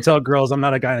 because I would tell girls I'm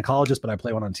not a gynecologist, but I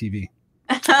play one on TV.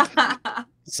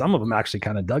 Some of them actually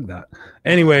kind of dug that.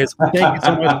 Anyways, thank you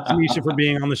so much, Tenesha, for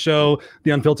being on the show,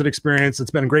 The Unfiltered Experience.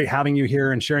 It's been great having you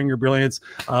here and sharing your brilliance.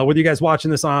 Whether you guys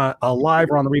watching this on live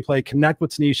or on the replay, connect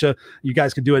with Tenesha. You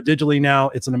guys can do it digitally now.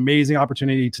 It's an amazing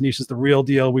opportunity. Tenesha's the real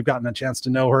deal. We've gotten a chance to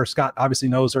know her. Scott obviously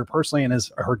knows her personally and is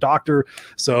her doctor.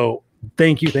 So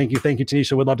thank you,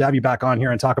 Tenesha. We'd love to have you back on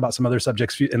here and talk about some other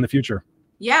subjects in the future.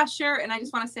 Yeah, sure. And I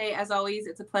just want to say, as always,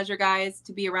 it's a pleasure, guys,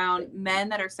 to be around men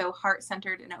that are so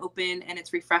heart-centered and open, and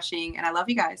it's refreshing. And I love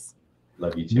you guys.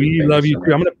 Love you too. We love you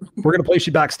too. We're gonna place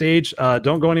you backstage.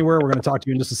 Don't go anywhere. We're gonna talk to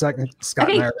you in just a second. Scott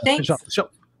and I are gonna finish off the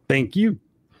show. Thank you,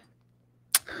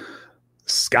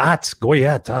 Scott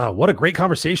Goyette. What a great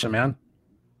conversation, man.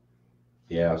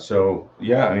 Yeah. So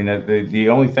yeah, I mean, the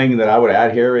only thing that I would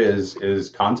add here is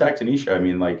contact Tenesha. I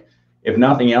mean, like, if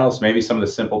nothing else, maybe some of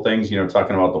the simple things,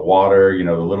 talking about the water,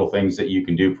 the little things that you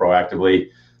can do proactively.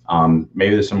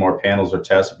 Maybe there's some more panels or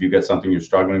tests if you've got something you're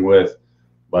struggling with.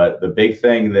 But the big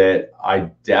thing that I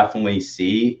definitely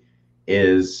see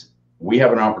is we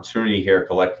have an opportunity here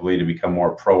collectively to become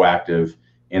more proactive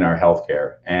in our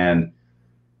healthcare. And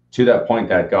to that point,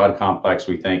 that God complex,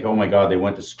 we think, oh my God, they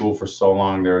went to school for so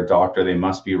long. They're a doctor. They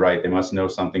must be right. They must know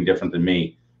something different than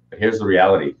me. But here's the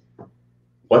reality.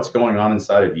 What's going on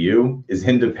inside of you is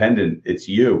independent. It's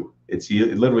you. It's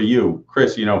you, literally you.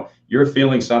 Chris, you're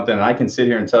feeling something, and I can sit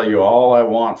here and tell you all I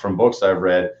want from books I've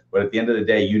read, but at the end of the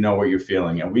day, you know what you're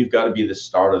feeling, and we've got to be the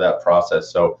start of that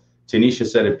process. So Tenesha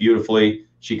said it beautifully.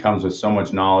 She comes with so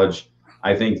much knowledge.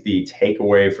 I think the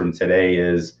takeaway from today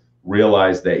is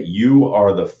realize that you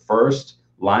are the first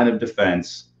line of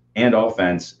defense and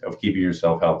offense of keeping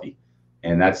yourself healthy,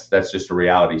 and that's just a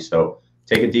reality. So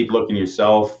take a deep look in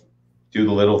yourself. Do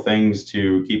the little things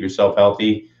to keep yourself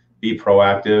healthy, be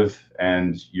proactive,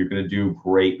 and you're going to do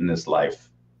great in this life.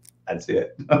 That's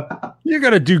it. You're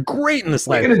going to do great in this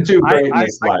life. You're going to do great in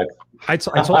this life. I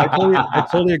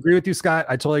totally agree with you, Scott.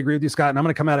 And I'm going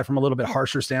to come at it from a little bit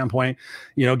harsher standpoint,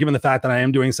 given the fact that I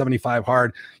am doing 75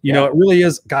 hard, it really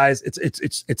is, guys,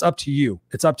 it's up to you.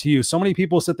 It's up to you. So many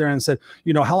people sit there and said,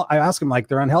 how I ask them, like,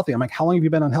 they're unhealthy. I'm like, how long have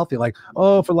you been unhealthy? Like,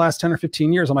 oh, for the last 10 or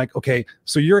 15 years. I'm like, okay,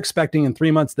 so you're expecting in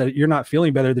 3 months that you're not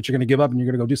feeling better, that you're going to give up and you're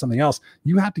going to go do something else.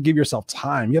 You have to give yourself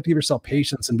time. You have to give yourself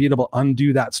patience and be able to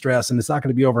undo that stress. And it's not going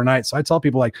to be overnight. So I tell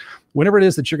people, like, whenever it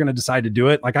is that you're going to decide to do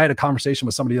it, like, I had a conversation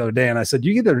with somebody the other day, and I said,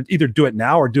 you either do it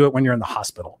now or do it when you're in the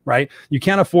hospital, right? You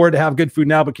can't afford to have good food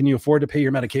now, but can you afford to pay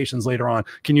your medications later on?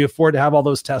 Can you afford to have all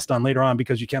those tests done later on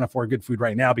because you can't afford good food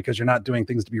right now because you're not doing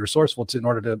things to be resourceful in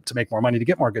order to make more money to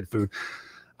get more good food?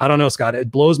 I don't know, Scott.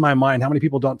 It blows my mind how many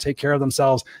people don't take care of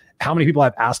themselves. How many people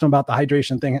I've asked them about the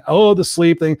hydration thing? Oh, the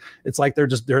sleep thing. It's like they're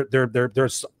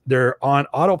on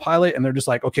autopilot, and they're just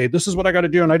like, okay, this is what I got to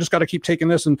do, and I just got to keep taking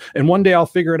this, and one day I'll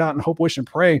figure it out, and hope, wish, and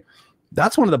pray.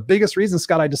 That's one of the biggest reasons,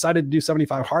 Scott, I decided to do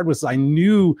 75 hard, was I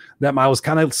knew that I was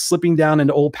kind of slipping down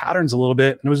into old patterns a little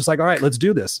bit. And it was just like, all right, let's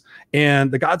do this. And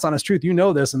the God's honest truth,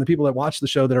 this, and the people that watch the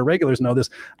show that are regulars know this.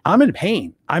 I'm in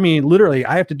pain. I mean, literally,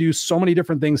 I have to do so many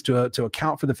different things to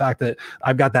account for the fact that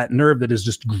I've got that nerve that is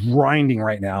just grinding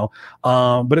right now.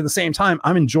 But at the same time,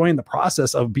 I'm enjoying the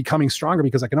process of becoming stronger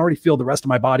because I can already feel the rest of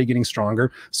my body getting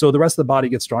stronger. So the rest of the body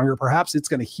gets stronger. Perhaps it's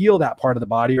going to heal that part of the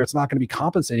body, or it's not going to be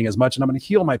compensating as much. And I'm going to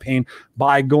heal my pain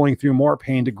by going through more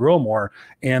pain to grow more.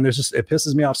 And it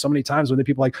pisses me off so many times when the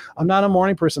people are like, I'm not a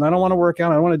morning person. I don't want to work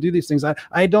out. I don't want to do these things.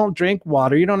 I don't drink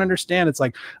water. You don't understand. It's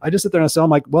like, I just sit there and say,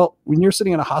 I'm like, well, when you're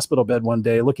sitting in a hospital bed one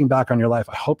day, looking back on your life,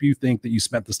 I hope you think that you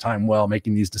spent this time well,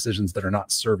 making these decisions that are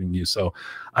not serving you. So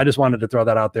I just wanted to throw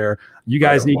that out there. You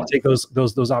guys need to take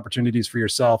those opportunities for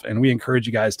yourself. And we encourage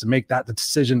you guys to make that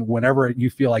decision whenever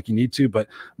you feel like you need to. But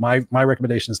my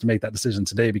recommendation is to make that decision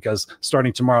today, because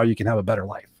starting tomorrow, you can have a better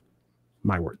life.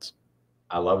 My words.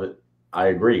 I love it. I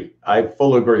agree. I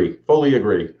fully agree. Fully.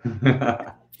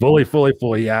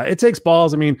 Yeah. It takes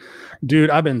balls. I mean, dude,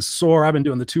 I've been sore. I've been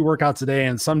doing the 2 workouts today.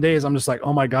 And some days I'm just like,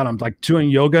 oh my God, I'm like doing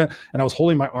yoga, and I was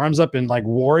holding my arms up in like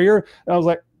warrior. And I was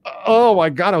like, oh my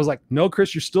God. I was like, no,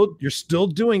 Chris, you're still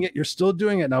doing it. You're still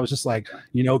doing it. And I was just like,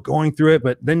 going through it.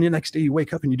 But then the next day you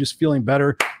wake up and you're just feeling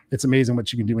better. It's amazing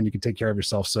what you can do when you can take care of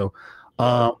yourself. So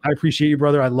I appreciate you,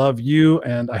 brother. I love you,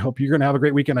 and I hope you're going to have a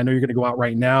great weekend. I know you're going to go out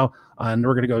right now, and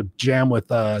we're going to go jam with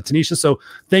Tenesha. So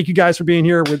thank you guys for being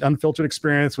here with Unfiltered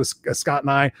Experience with Scott and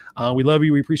I. We love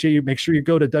you. We appreciate you. Make sure you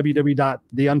go to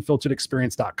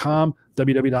www.theunfilteredexperience.com,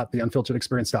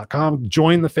 www.theunfilteredexperience.com.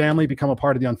 Join the family, become a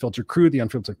part of the Unfiltered crew, the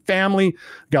Unfiltered family.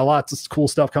 Got lots of cool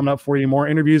stuff coming up for you, more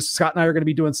interviews. Scott and I are going to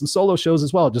be doing some solo shows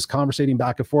as well, just conversating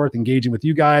back and forth, engaging with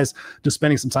you guys, just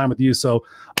spending some time with you. So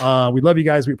we love you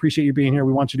guys. We appreciate you being here.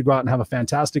 We want you to go out and have a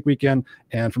fantastic weekend.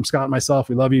 And from Scott and myself,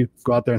 we love you. Go out there and